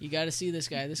 You got to see this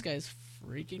guy. This guy is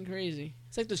freaking crazy.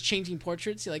 It's like those changing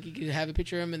portraits. You could have a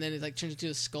picture of him and then it turns into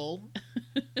a skull.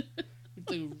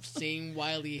 The same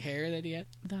wily hair that he had.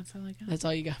 That's all I got. That's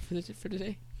all you got for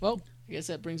today? Well, I guess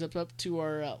that brings us up to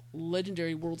our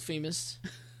legendary, world famous.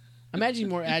 I'm adding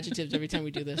more adjectives every time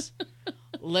we do this.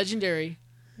 Legendary,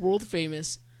 world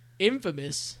famous,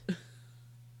 infamous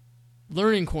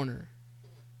Learnin Corner.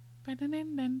 Yuck,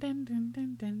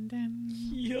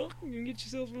 you can get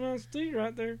yourself some nice tea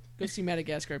right there. Go see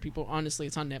Madagascar, people. Honestly,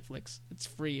 it's on Netflix. It's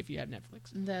free if you have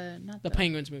Netflix. The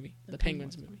Penguins movie. The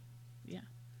Penguins movie. Yeah.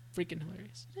 Freaking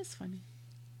hilarious. It is funny.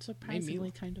 Surprisingly,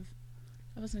 kind of.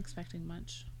 I wasn't expecting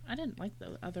much. I didn't like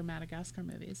the other Madagascar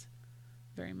movies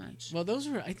very much. Well, those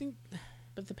were, I think...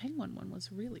 But the Penguin one was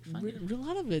really funny. A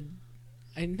lot of it...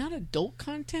 not adult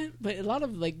content, but a lot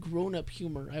of, grown-up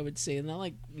humor, I would say.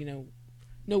 Not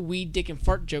no weed, dick, and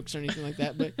fart jokes or anything like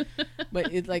that, but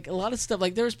it's a lot of stuff.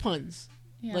 There's puns.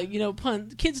 Yeah.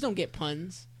 Puns. Kids don't get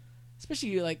puns.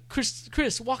 Especially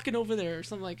Chris walking over there or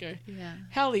something like yeah.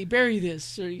 Hallie, bury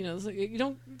this, or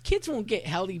kids won't get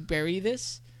Hallie, bury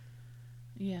this.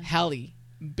 Yeah. Hallie,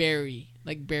 bury,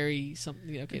 bury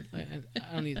something. Okay, I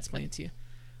don't need to explain it to you,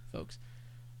 folks.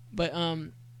 But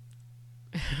on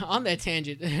that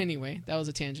tangent, anyway, that was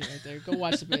a tangent right there. Go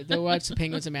watch the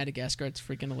Penguins of Madagascar. It's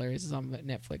freaking hilarious. It's on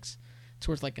Netflix. It's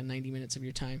worth 90 minutes of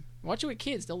your time. Watch it with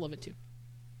kids; they'll love it too.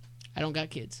 I don't got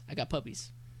kids. I got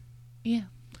puppies. Yeah.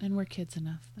 And we're kids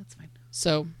enough. That's fine.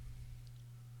 So,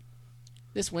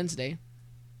 this Wednesday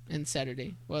and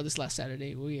Saturday, this last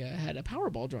Saturday, we had a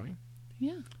Powerball drawing.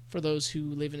 Yeah. For those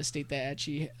who live in a state that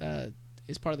actually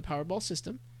is part of the Powerball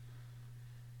system.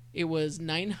 It was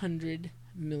 $900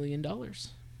 million.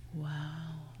 Wow.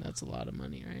 That's a lot of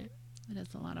money, right? It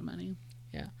is a lot of money.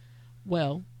 Yeah.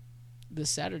 Well,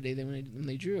 this Saturday, when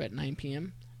they drew at 9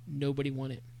 p.m., nobody won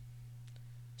it.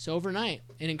 So overnight,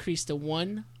 it increased to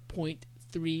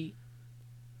 $1.3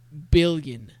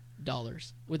 billion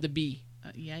with a B.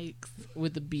 Yikes.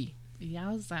 With a B.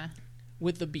 Yowza.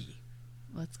 With a B.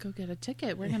 Let's go get a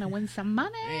ticket. We're going to win some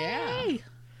money. Yeah.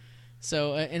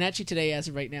 So, and actually today, as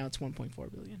of right now, it's $1.4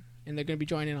 billion. And they're going to be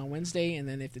joining on Wednesday, and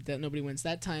then if nobody wins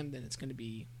that time, then it's going to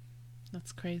be...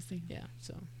 That's crazy. Yeah,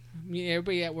 so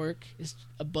everybody at work is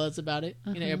a buzz about it.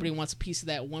 Uh-huh. Everybody wants a piece of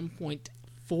that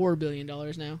 $1.4 billion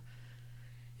now.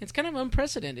 It's kind of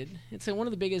unprecedented. It's one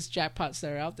of the biggest jackpots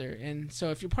that are out there. And so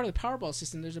if you're part of the Powerball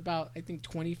system, there's about, I think,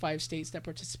 25 states that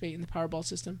participate in the Powerball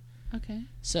system. Okay.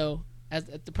 So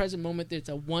at the present moment, there's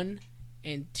a 1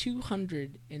 in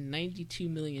 292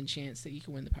 million chance that you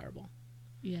can win the Powerball.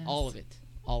 Yes. All of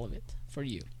it for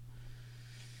you.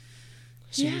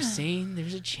 So you're saying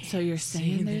there's a chance. So you're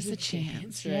saying there's a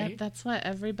chance, right? Yeah, that's what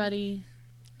everybody...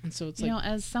 And so it's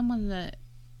as someone that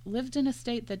lived in a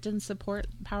state that didn't support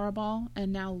Powerball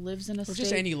and now lives in a state... Or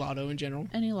just any lotto in general.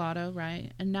 Any lotto,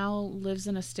 right. And now lives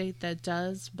in a state that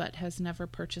does but has never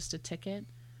purchased a ticket.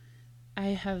 I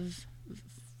have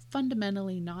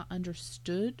fundamentally not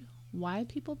understood why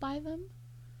people buy them.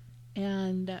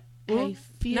 And I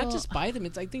feel... Not just buy them,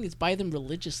 I think it's buy them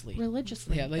religiously.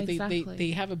 Religiously, yeah, exactly.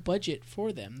 They have a budget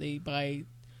for them. They buy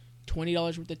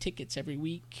 $20 worth of tickets every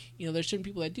week. There's certain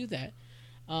people that do that.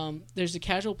 There's the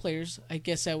casual players. I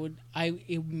guess it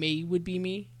would be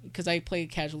me because I play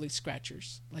casually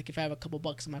scratchers. Like if I have a couple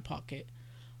bucks in my pocket,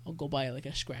 I'll go buy like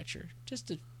a scratcher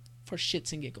for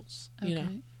shits and giggles, you know.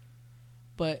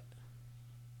 But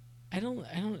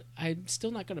I'm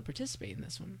still not going to participate in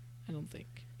this one. I don't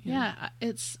think. Yeah,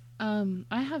 it's. I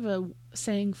have a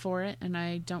saying for it, and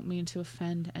I don't mean to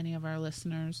offend any of our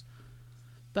listeners,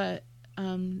 but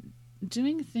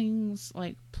doing things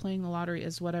like playing the lottery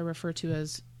is what I refer to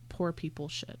as poor people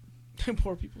shit.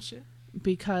 Poor people shit.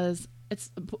 Because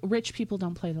rich people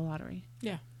don't play the lottery.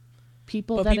 Yeah.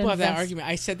 People have that argument.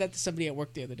 I said that to somebody at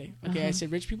work the other day. Okay, I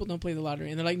said rich people don't play the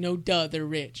lottery, and they're like, "No, duh, they're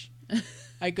rich."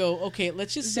 I go, "Okay,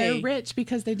 let's just say they're rich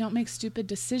because they don't make stupid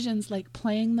decisions like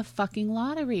playing the fucking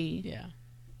lottery." Yeah.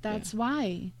 That's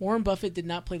why. Warren Buffett did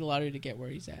not play the lottery to get where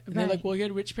he's at. And they're like, "Well, he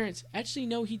had rich parents." Actually,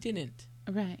 no, he didn't.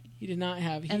 Right. He did not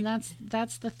have. And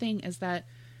that's the thing, is that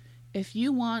if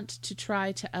you want to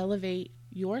try to elevate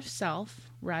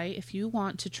yourself, right? If you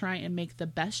want to try and make the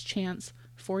best chance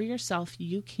for yourself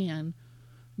you can,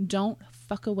 don't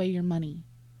fuck away your money.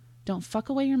 Don't fuck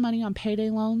away your money on payday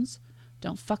loans.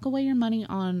 Don't fuck away your money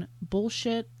on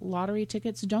bullshit lottery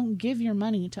tickets. Don't give your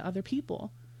money to other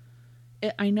people.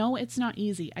 I know it's not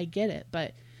easy. I get it,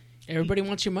 but everybody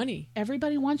wants your money.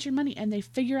 Everybody wants your money, and they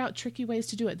figure out tricky ways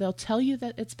to do it. They'll tell you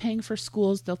that it's paying for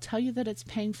schools. They'll tell you that it's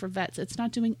paying for vets. It's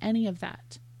not doing any of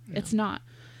that. No. It's not.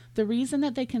 The reason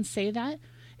that they can say that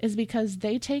is because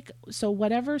they take, so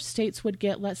whatever states would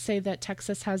get, let's say that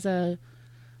Texas has a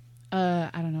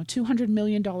 $200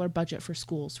 million budget for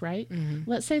schools, right? Mm-hmm.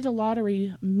 Let's say the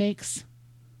lottery makes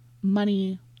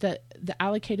money, that the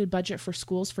allocated budget for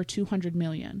schools for $200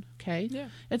 million. Okay. Yeah.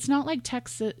 It's not like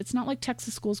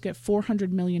Texas schools get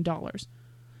 $400 million.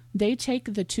 They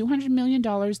take the $200 million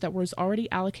that was already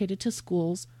allocated to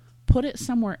schools, put it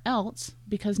somewhere else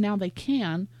because now they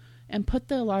can, and put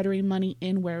the lottery money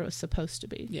in where it was supposed to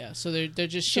be. Yeah. So they're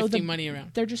just shifting money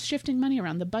around. They're just shifting money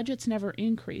around. The budget's never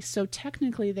increased. So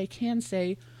technically they can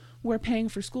say, we're paying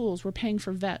for schools, we're paying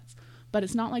for vets, but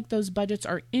it's not like those budgets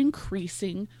are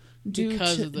increasing due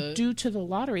to the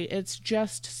lottery. It's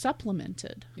just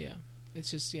supplemented. Yeah.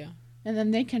 It's just, yeah. And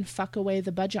then they can fuck away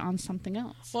the budget on something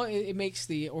else. Well, it makes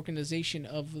the organization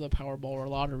of the Powerball or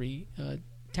lottery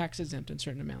tax exempt in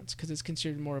certain amounts because it's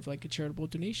considered more of like a charitable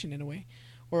donation in a way.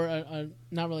 Or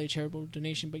not really a charitable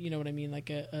donation, but you know what I mean, like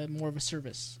a more of a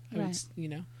service. Right. You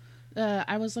know.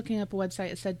 I was looking up a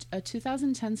website. It said a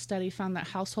 2010 study found that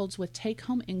households with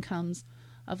take-home incomes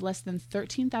of less than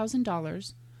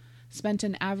 $13,000 spent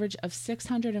an average of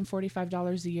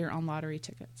 $645 a year on lottery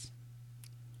tickets.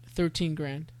 13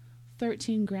 grand.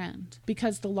 13 grand.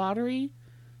 Because the lottery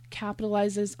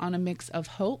capitalizes on a mix of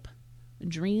hope,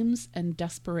 dreams, and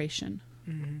desperation.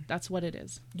 Mm-hmm. That's what it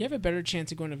is. You have a better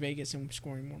chance of going to Vegas and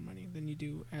scoring more money than you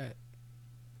do at,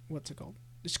 what's it called?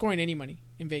 Scoring any money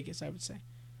in Vegas, I would say.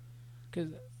 Because,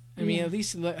 I mean, at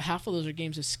least half of those are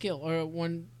games of skill, or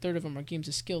 1/3 of them are games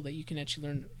of skill that you can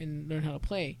actually learn how to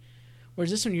play. Whereas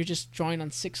this one, you're just drawing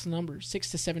on 6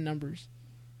 to 7 numbers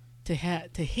to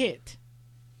hit.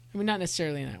 I mean, not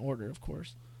necessarily in that order, of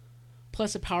course.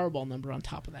 Plus a Powerball number on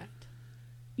top of that.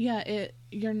 Yeah,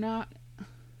 you're not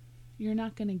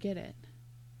going to get it.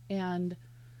 And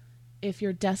if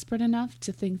you're desperate enough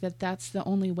to think that that's the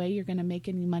only way you're going to make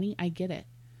any money, I get it.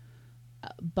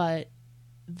 But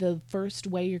the first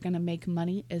way you're going to make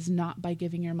money is not by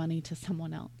giving your money to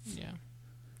someone else. Yeah.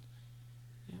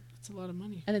 It's a lot of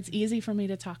money. And it's easy for me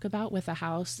to talk about with a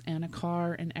house and a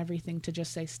car and everything to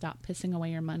just say, stop pissing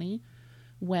away your money.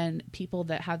 When people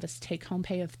that have this take-home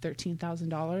pay of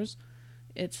 $13,000,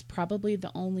 it's probably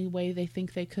the only way they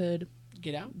think they could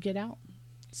get out.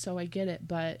 So I get it,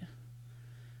 but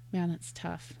man, it's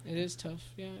tough. It is tough.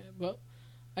 Yeah. Well,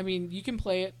 I mean, you can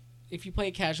play it. If you play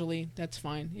it casually, that's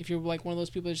fine. If you're like one of those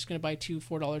people that's just going to buy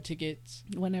 $2-$4 tickets.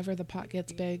 Whenever the pot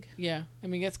gets big. Yeah. I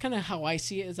mean, that's kind of how I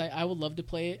see it. Is I would love to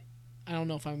play it. I don't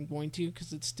know if I'm going to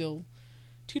because it's still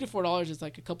 $2 to $4 is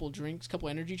like a couple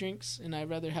energy drinks, and I'd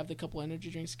rather have the couple energy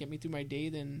drinks get me through my day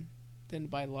than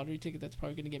buy a lottery ticket that's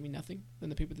probably going to get me nothing than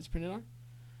the paper that's printed on.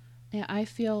 Yeah, I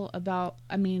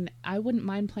wouldn't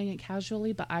mind playing it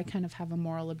casually, but I kind of have a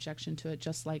moral objection to it,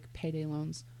 just like payday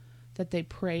loans, that they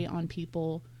prey on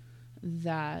people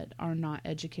that are not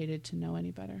educated to know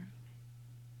any better.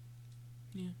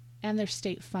 Yeah. And they're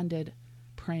state funded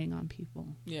preying on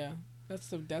people. Yeah. That's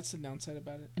the downside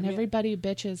about it. And everybody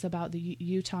bitches about the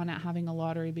Utah not having a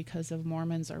lottery because of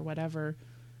Mormons or whatever.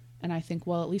 And I think,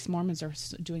 well, at least Mormons are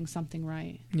doing something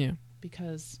right. Yeah.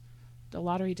 Because the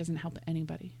lottery doesn't help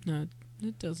anybody. No,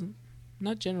 it doesn't.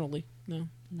 Not generally. No.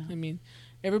 I mean,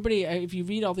 everybody, if you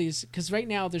read all these, because right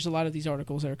now there's a lot of these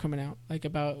articles that are coming out, like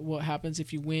about what happens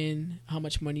if you win, how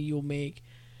much money you'll make,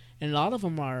 and a lot of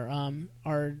them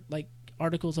are like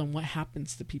articles on what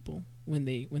happens to people when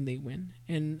they win,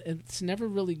 and it's never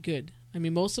really good. I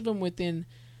mean, most of them win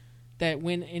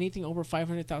anything over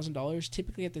 $500,000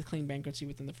 typically have to claim bankruptcy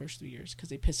within the first 3 years because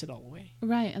they piss it all away.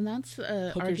 Right, and that's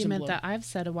an argument that I've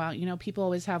said a while. You know, people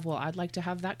always have, well, I'd like to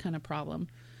have that kind of problem,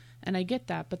 and I get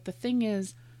that. But the thing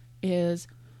is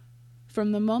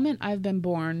from the moment I've been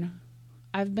born,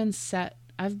 I've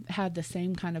had the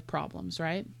same kind of problems,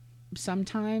 right?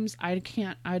 Sometimes I'm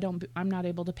not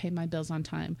able to pay my bills on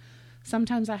time.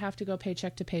 Sometimes I have to go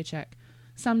paycheck to paycheck.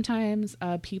 Sometimes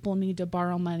people need to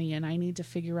borrow money and I need to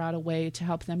figure out a way to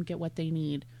help them get what they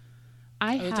need.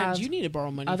 Other times you need to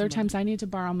borrow money. Other times I need to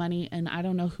borrow money and I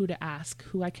don't know who to ask,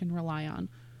 who I can rely on.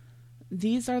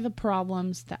 These are the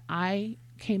problems that I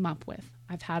came up with.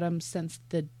 I've had them since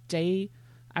the day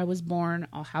I was born.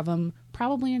 I'll have them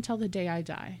probably until the day I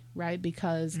die, right?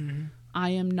 Because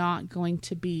I am not going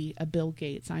to be a Bill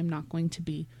Gates. I'm not going to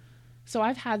be. So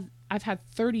I've had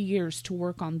 30 years to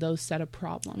work on those set of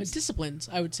problems. It's disciplines,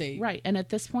 I would say. Right. And at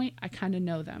this point, I kind of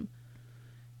know them.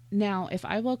 Now, if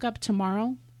I woke up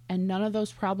tomorrow and none of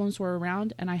those problems were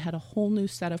around and I had a whole new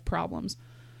set of problems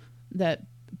that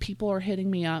people are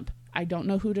hitting me up, I don't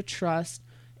know who to trust.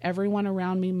 Everyone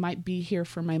around me might be here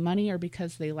for my money or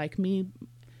because they like me.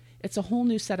 It's a whole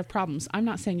new set of problems. I'm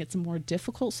not saying it's a more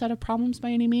difficult set of problems by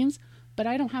any means, but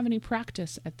I don't have any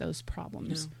practice at those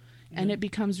problems. No. And it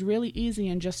becomes really easy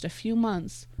in just a few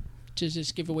months to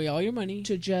just give away all your money,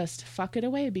 to just fuck it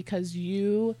away because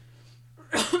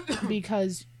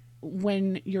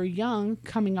when you're young,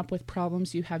 coming up with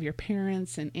problems, you have your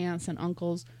parents and aunts and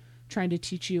uncles trying to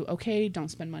teach you, okay, don't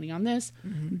spend money on this,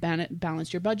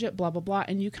 balance your budget, blah, blah, blah.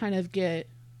 And you kind of get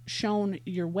shown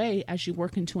your way as you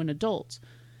work into an adult.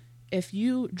 If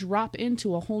you drop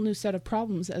into a whole new set of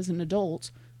problems as an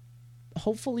adult,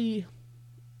 hopefully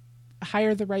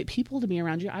hire the right people to be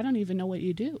around you. I don't even know what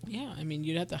you do. Yeah, I mean,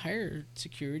 you'd have to hire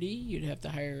security. You'd have to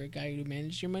hire a guy who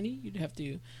manages your money. You'd have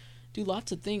to do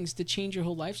lots of things to change your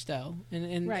whole lifestyle.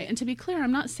 And right. And to be clear,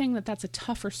 I'm not saying that that's a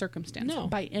tougher circumstance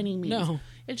by any means. No.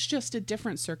 It's just a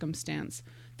different circumstance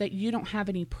that you don't have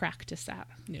any practice at.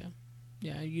 Yeah.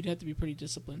 Yeah, you'd have to be pretty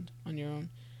disciplined on your own.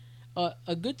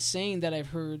 A good saying that I've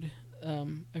heard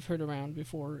around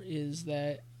before is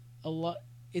that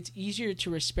it's easier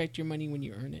to respect your money when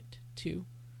you earn it too.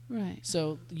 Right.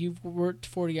 So you've worked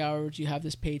 40 hours, you have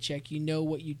this paycheck, you know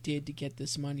what you did to get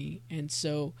this money, and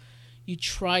so you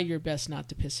try your best not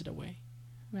to piss it away.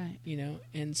 Right. You know,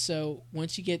 and so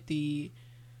once you get the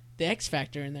X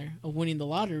factor in there of winning the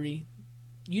lottery,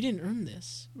 you didn't earn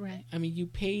this. Right. I mean, you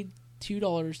paid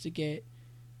 $2 to get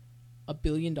 $1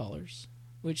 billion,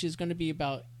 which is going to be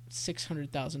about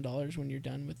 $600,000 when you're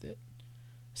done with it.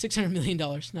 $600 million,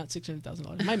 not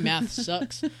 $600,000. My math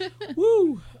sucks.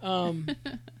 Woo!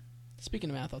 Speaking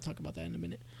of math, I'll talk about that in a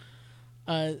minute.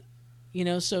 You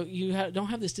know, so you don't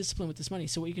have this discipline with this money.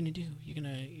 So what are you going to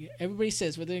do? Everybody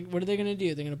says, what are they going to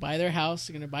do? They're going to buy their house.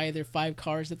 They're going to buy their 5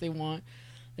 cars that they want.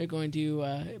 They're going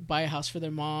to buy a house for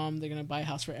their mom. They're going to buy a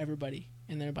house for everybody.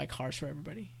 And they're going to buy cars for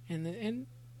everybody. And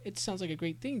it sounds like a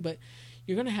great thing, but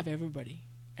you're going to have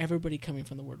everybody coming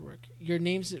from the woodwork. Your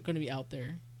name's going to be out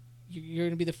there. You're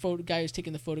going to be the guy who's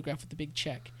taking the photograph with the big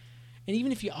check. And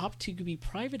even if you opt to be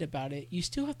private about it, you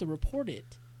still have to report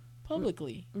it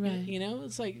publicly. Right. You know,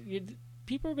 it's like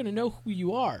people are going to know who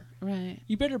you are. Right.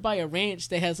 You better buy a ranch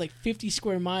that has like 50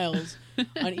 square miles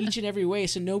on each and every way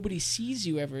so nobody sees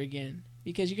you ever again.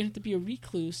 Because you're going to have to be a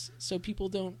recluse so people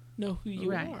don't know who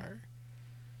you are.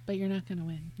 But you're not going to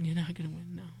win. You're not going to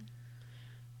win, no.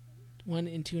 1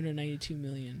 in 292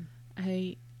 million.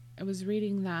 I was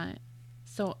reading that.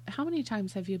 So how many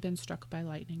times have you been struck by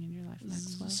lightning in your life,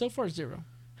 Maxwell? So far, 0.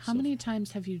 How many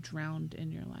times have you drowned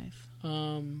in your life?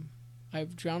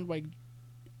 I've drowned by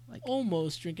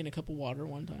almost drinking a cup of water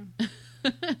one time.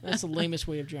 That's the lamest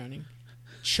way of drowning.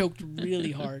 Choked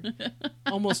really hard.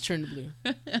 Almost turned blue.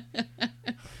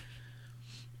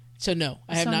 So no,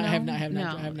 I have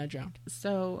not drowned.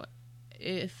 So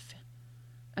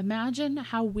imagine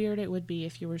how weird it would be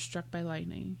if you were struck by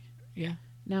lightning. Yeah.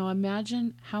 Now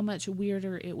imagine how much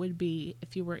weirder it would be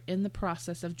if you were in the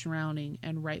process of drowning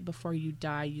and right before you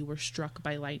die you were struck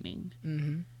by lightning.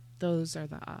 Mm-hmm. Those are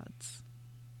the odds.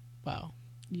 Wow.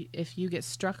 If you get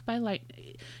struck by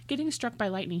lightning, getting struck by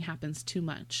lightning happens too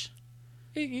much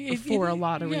for a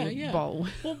lottery ball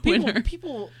winner.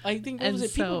 People, I think,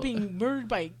 people being murdered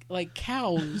by like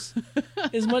cows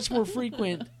is much more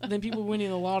frequent than people winning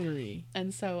the lottery.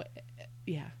 And so,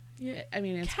 yeah. I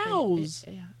mean, it's cows.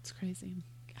 It's crazy.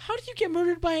 How do you get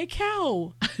murdered by a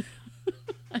cow?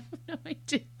 I have no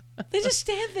idea. They just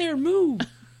stand there and move.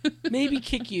 Maybe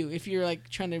kick you if you're like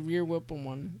trying to rear whip on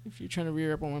one. If you're trying to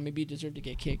rear up on one, maybe you deserve to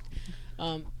get kicked.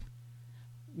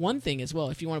 One thing as well,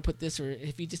 if you want to put this, or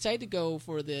if you decide to go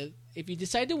for if you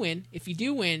decide to win, if you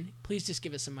do win, please just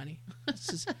give us some money.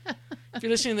 If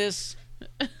you're listening to this,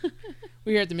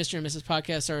 we here at the Mr. and Mrs.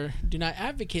 Podcast do not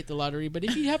advocate the lottery, but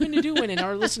if you happen to do win and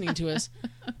are listening to us,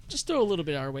 just throw a little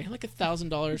bit our way, like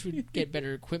 $1,000. We'd get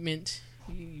better equipment,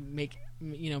 make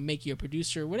you a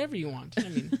producer, whatever you want. I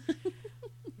mean,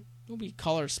 we'll be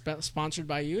sponsored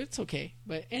by you. It's okay.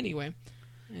 But anyway.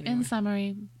 In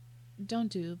summary,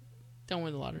 don't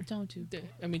win the lottery. Don't do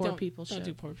poor people shit. Don't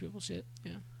do poor people shit.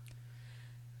 Yeah.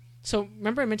 So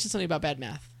remember I mentioned something about bad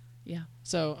math. Yeah.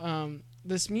 So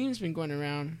this meme's been going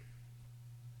around.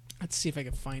 Let's see if I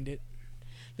can find it.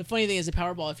 The funny thing is the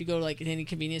Powerball, if you go to like any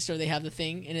convenience store, they have the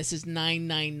thing and it says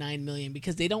 999 million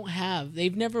because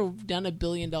they've never done $1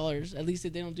 billion. At least they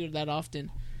don't do it that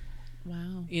often.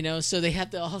 Wow. So they have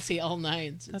to all say all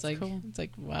nines. That's cool. It's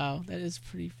like, wow, that is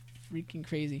pretty freaking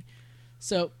crazy.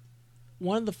 So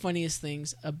one of the funniest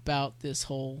things about this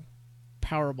whole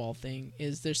Powerball thing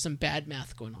is there's some bad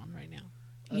math going on right now.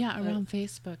 Yeah, around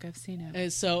Facebook, I've seen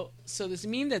it. So this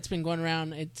meme that's been going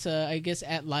around, it's I guess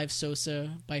at Live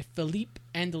Sosa by Philippe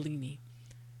Andolini.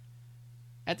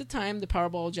 At the time, the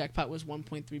Powerball jackpot was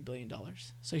 $1.3 billion.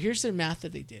 So here's their math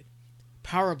that they did: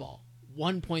 Powerball,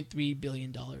 $1.3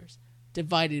 billion,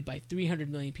 divided by 300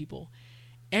 million people.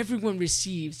 Everyone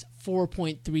receives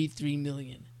 4.33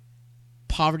 million.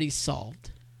 Poverty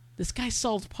solved. This guy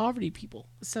solved poverty, people.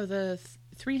 So the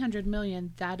 300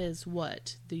 million, that is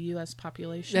what? The U.S.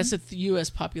 population? That's the U.S.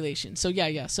 population. So,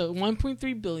 yeah. So,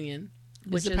 1.3 billion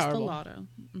which is the Powerball. The lotto.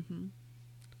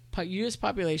 Mm-hmm. U.S.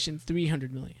 population,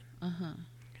 300 million. Uh-huh.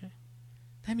 Okay.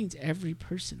 That means every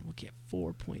person will get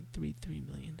 $4.33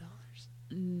 million.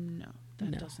 No,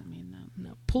 that doesn't mean that.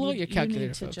 No. Pull out your calculator, you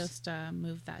need to folks. Just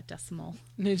move that decimal.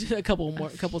 A couple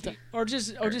times. Or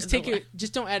just take it.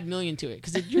 Just don't add million to it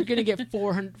because you're going to get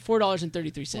 $4.33.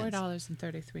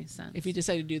 $4.33. If you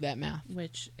decide to do that math,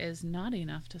 which is not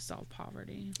enough to solve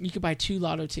poverty. You could buy 2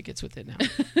 lotto tickets with it now.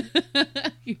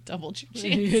 You doubled your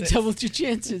chances. You doubled your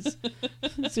chances.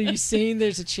 So you're saying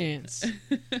there's a chance.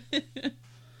 God.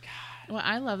 What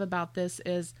I love about this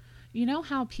is, you know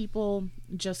how people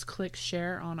just click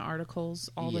share on articles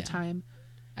all the time?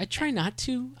 I try not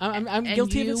to. I'm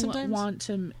guilty of it sometimes.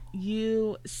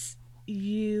 You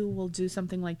will do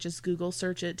something like just Google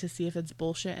search it to see if it's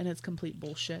bullshit, and it's complete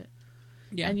bullshit.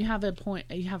 Yeah. And you have a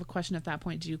question at that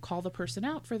point. Do you call the person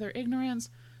out for their ignorance?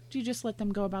 Do you just let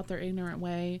them go about their ignorant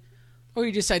way? Or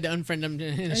you decide to unfriend them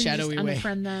in a shadowy way.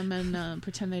 Unfriend them and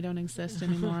pretend they don't exist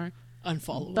anymore.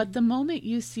 Unfollow. But the moment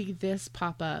you see this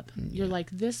pop up, you're like,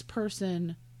 this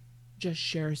person just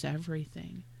shares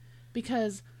everything.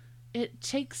 Because it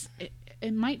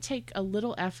might take a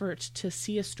little effort to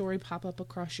see a story pop up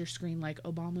across your screen like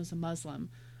Obama's a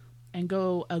Muslim and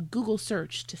go a Google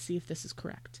search to see if this is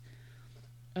correct.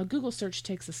 A Google search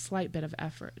takes a slight bit of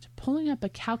effort. Pulling up a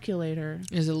calculator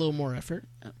is a little more effort.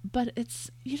 But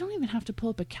you don't even have to pull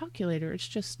up a calculator. It's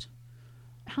just,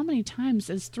 how many times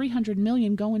is 300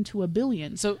 million going to a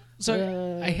billion? So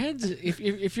I had to,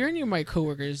 if you're any of my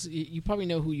coworkers, you probably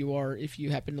know who you are if you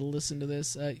happen to listen to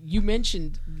this. You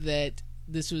mentioned that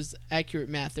this was accurate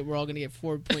math, that we're all going to get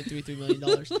 $4.33 million.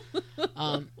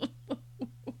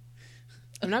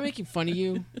 I'm not making fun of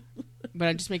you, but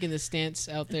I'm just making the stance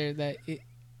out there that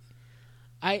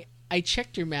I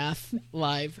checked your math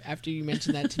live after you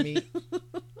mentioned that to me.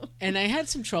 And I had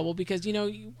some trouble because,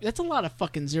 that's a lot of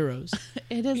fucking zeros.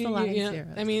 It is a lot of zeros.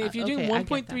 I mean, if you're doing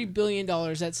 $1.3 billion,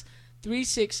 that's 3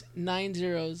 6 9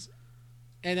 zeros,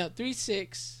 and 3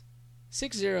 6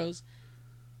 6 zeros,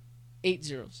 8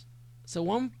 zeros. So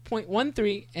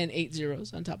 1.13 and 8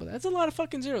 zeros on top of that. That's a lot of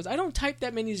fucking zeros. I don't type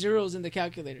that many zeros in the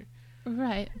calculator.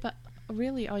 Right, but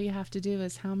really all you have to do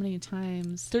is how many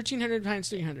times? 1,300 times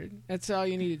 300. That's all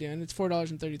you need to do, and it's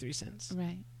 $4.33.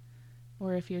 Right.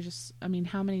 Or if you're just,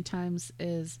 how many times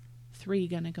is 3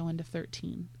 going to go into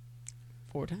 13?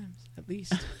 4 times, at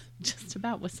least. Just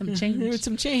about, with some change. With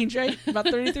some change, right? About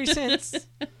 33 cents.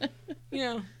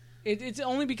 It's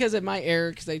only because of my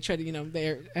error, because I try to, the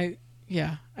error.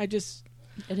 It is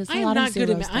a lot of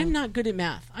zeros. I'm not good at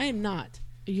math. I am not.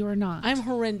 You're not. I'm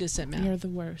horrendous at math. You're the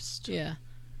worst. Yeah.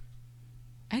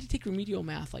 I had to take remedial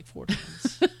math like 4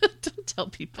 times. Don't tell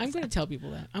people. I'm going to tell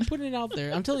people that. I'm putting it out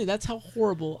there. I'm telling you, that's how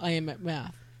horrible I am at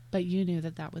math. But you knew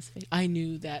that was fake. I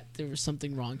knew that there was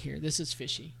something wrong here. This is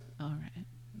fishy. All right.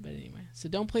 But anyway, so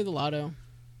don't play the lotto.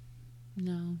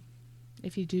 No.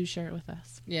 If you do, share it with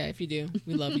us. Yeah, if you do,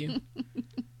 we love you.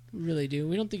 We really do.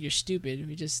 We don't think you're stupid.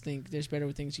 We just think there's better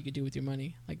things you could do with your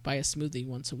money, like buy a smoothie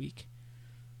once a week.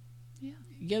 Yeah.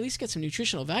 You at least get some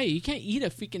nutritional value. You can't eat a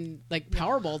freaking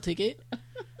Powerball ticket.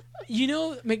 You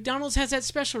know, McDonald's has that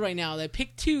special right now, that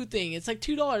pick 2 thing. It's like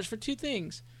 $2 for 2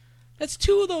 things. That's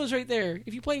 2 of those right there.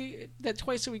 If you play that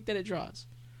twice a week that it draws.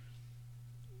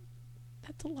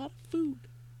 That's a lot of food.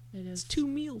 It is. It's 2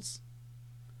 meals.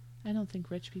 I don't think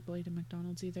rich people eat at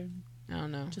McDonald's either. I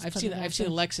don't know. Just I've seen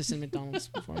a Lexus in McDonald's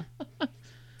before.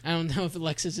 I don't know if a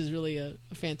Lexus is really a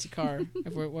fancy car,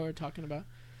 if what we're talking about.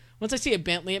 Once I see a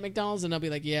Bentley at McDonald's, then I'll be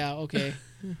like, yeah, okay.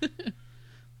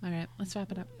 All right, let's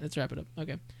wrap it up. Let's wrap it up.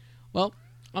 Okay. Well,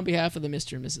 on behalf of the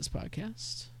Mr. and Mrs.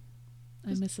 Podcast.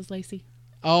 I'm Mrs. Lacey.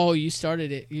 Oh, you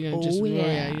started it. You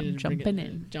Jumping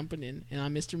in. Jumping in. And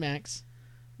I'm Mr. Max.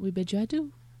 We bid you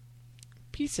adieu.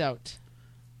 Peace out,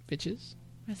 bitches.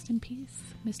 Rest in peace,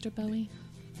 Mr. Bowie.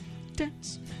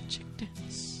 Dance, magic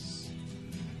dance.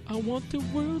 I want the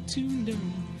world to know.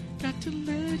 Got to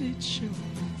let it show.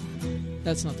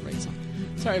 That's not the right song.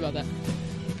 Sorry about that.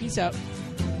 Peace out.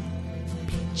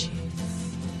 Peaches.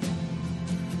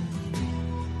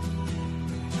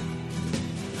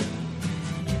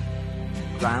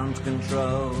 Ground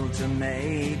control to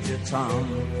Major Tom.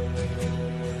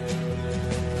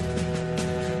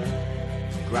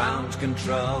 Ground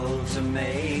control to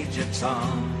Major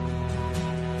Tom.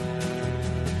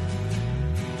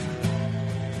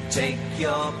 Take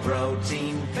your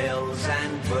protein pills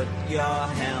and put your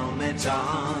helmet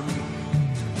on.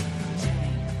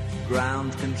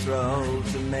 Ground control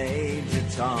to Major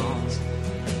Tom.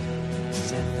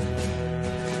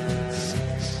 7,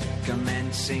 6.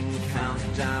 Commencing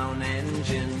countdown,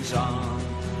 engines on.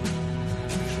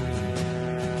 3,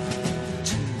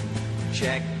 2.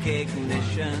 Check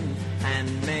ignition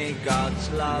and may God's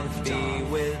love be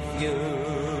with you.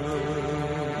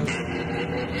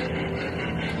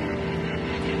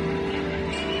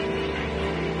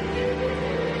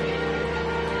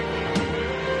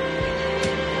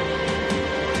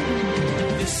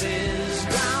 This is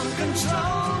ground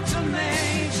control to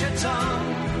Major Tom.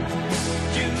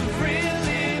 You've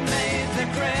really made the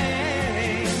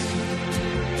grade,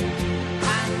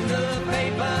 and the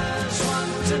papers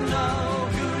want to know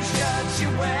whose shirts you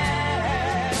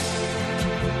wear.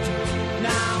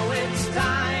 Now it's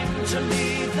time to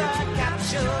leave the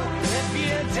capsule if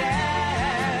you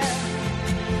dare.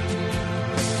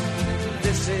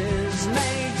 This is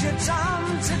Major Tom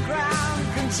to ground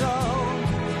control.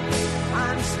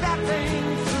 I'm stepping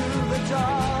through the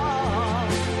door,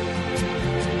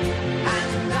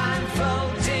 and I'm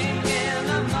floating in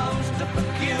a most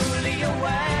peculiar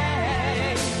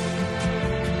way,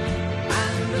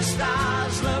 and the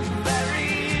stars look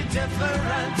very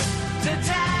different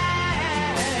today,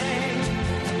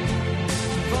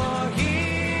 for here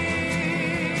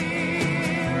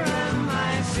am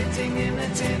I sitting in a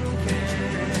tin can.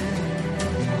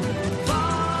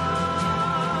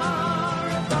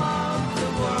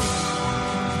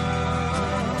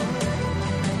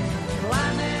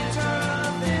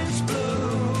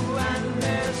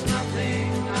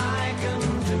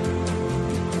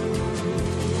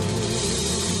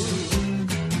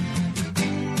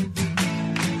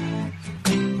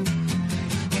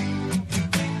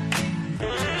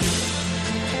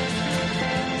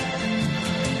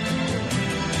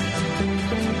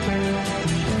 Thank you.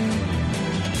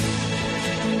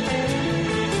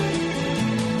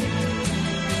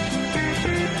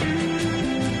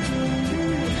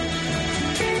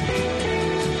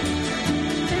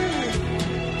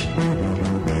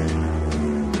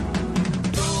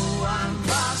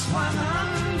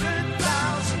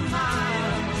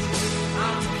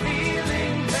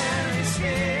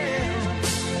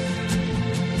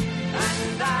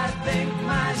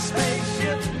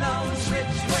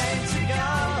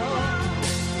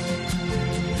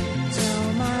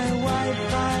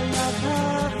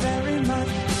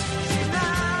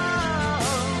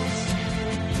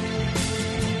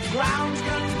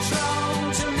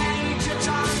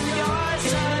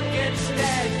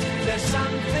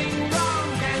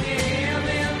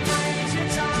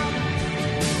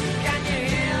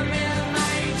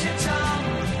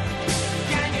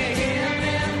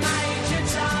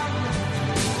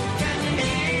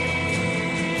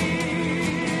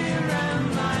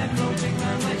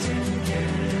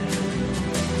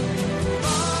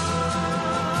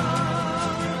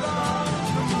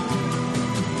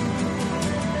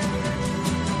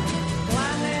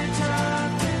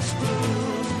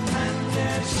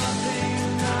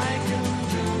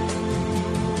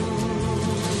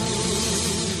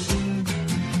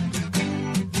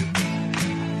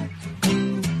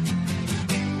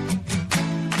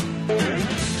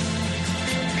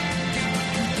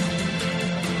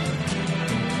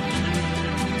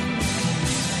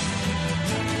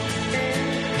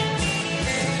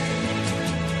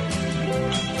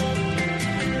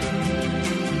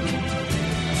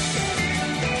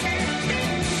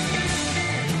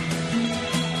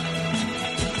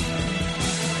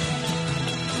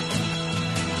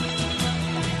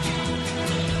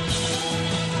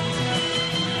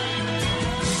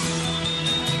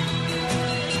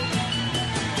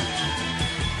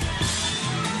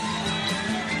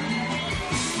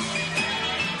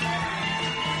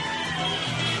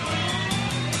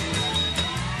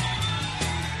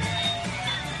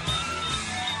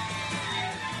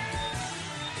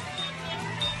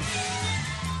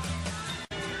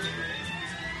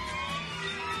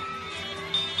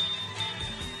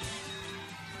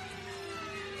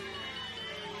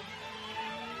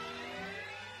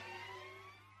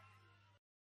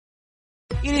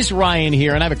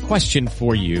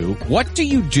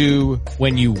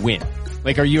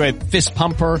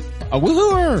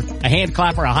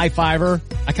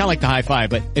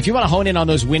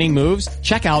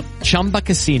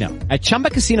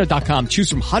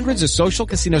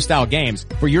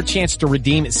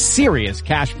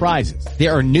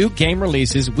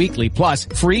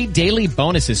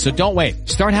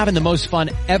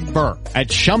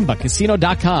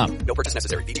 No purchase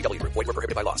necessary. VGW Group. Void where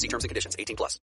prohibited by law. See terms and conditions. 18+.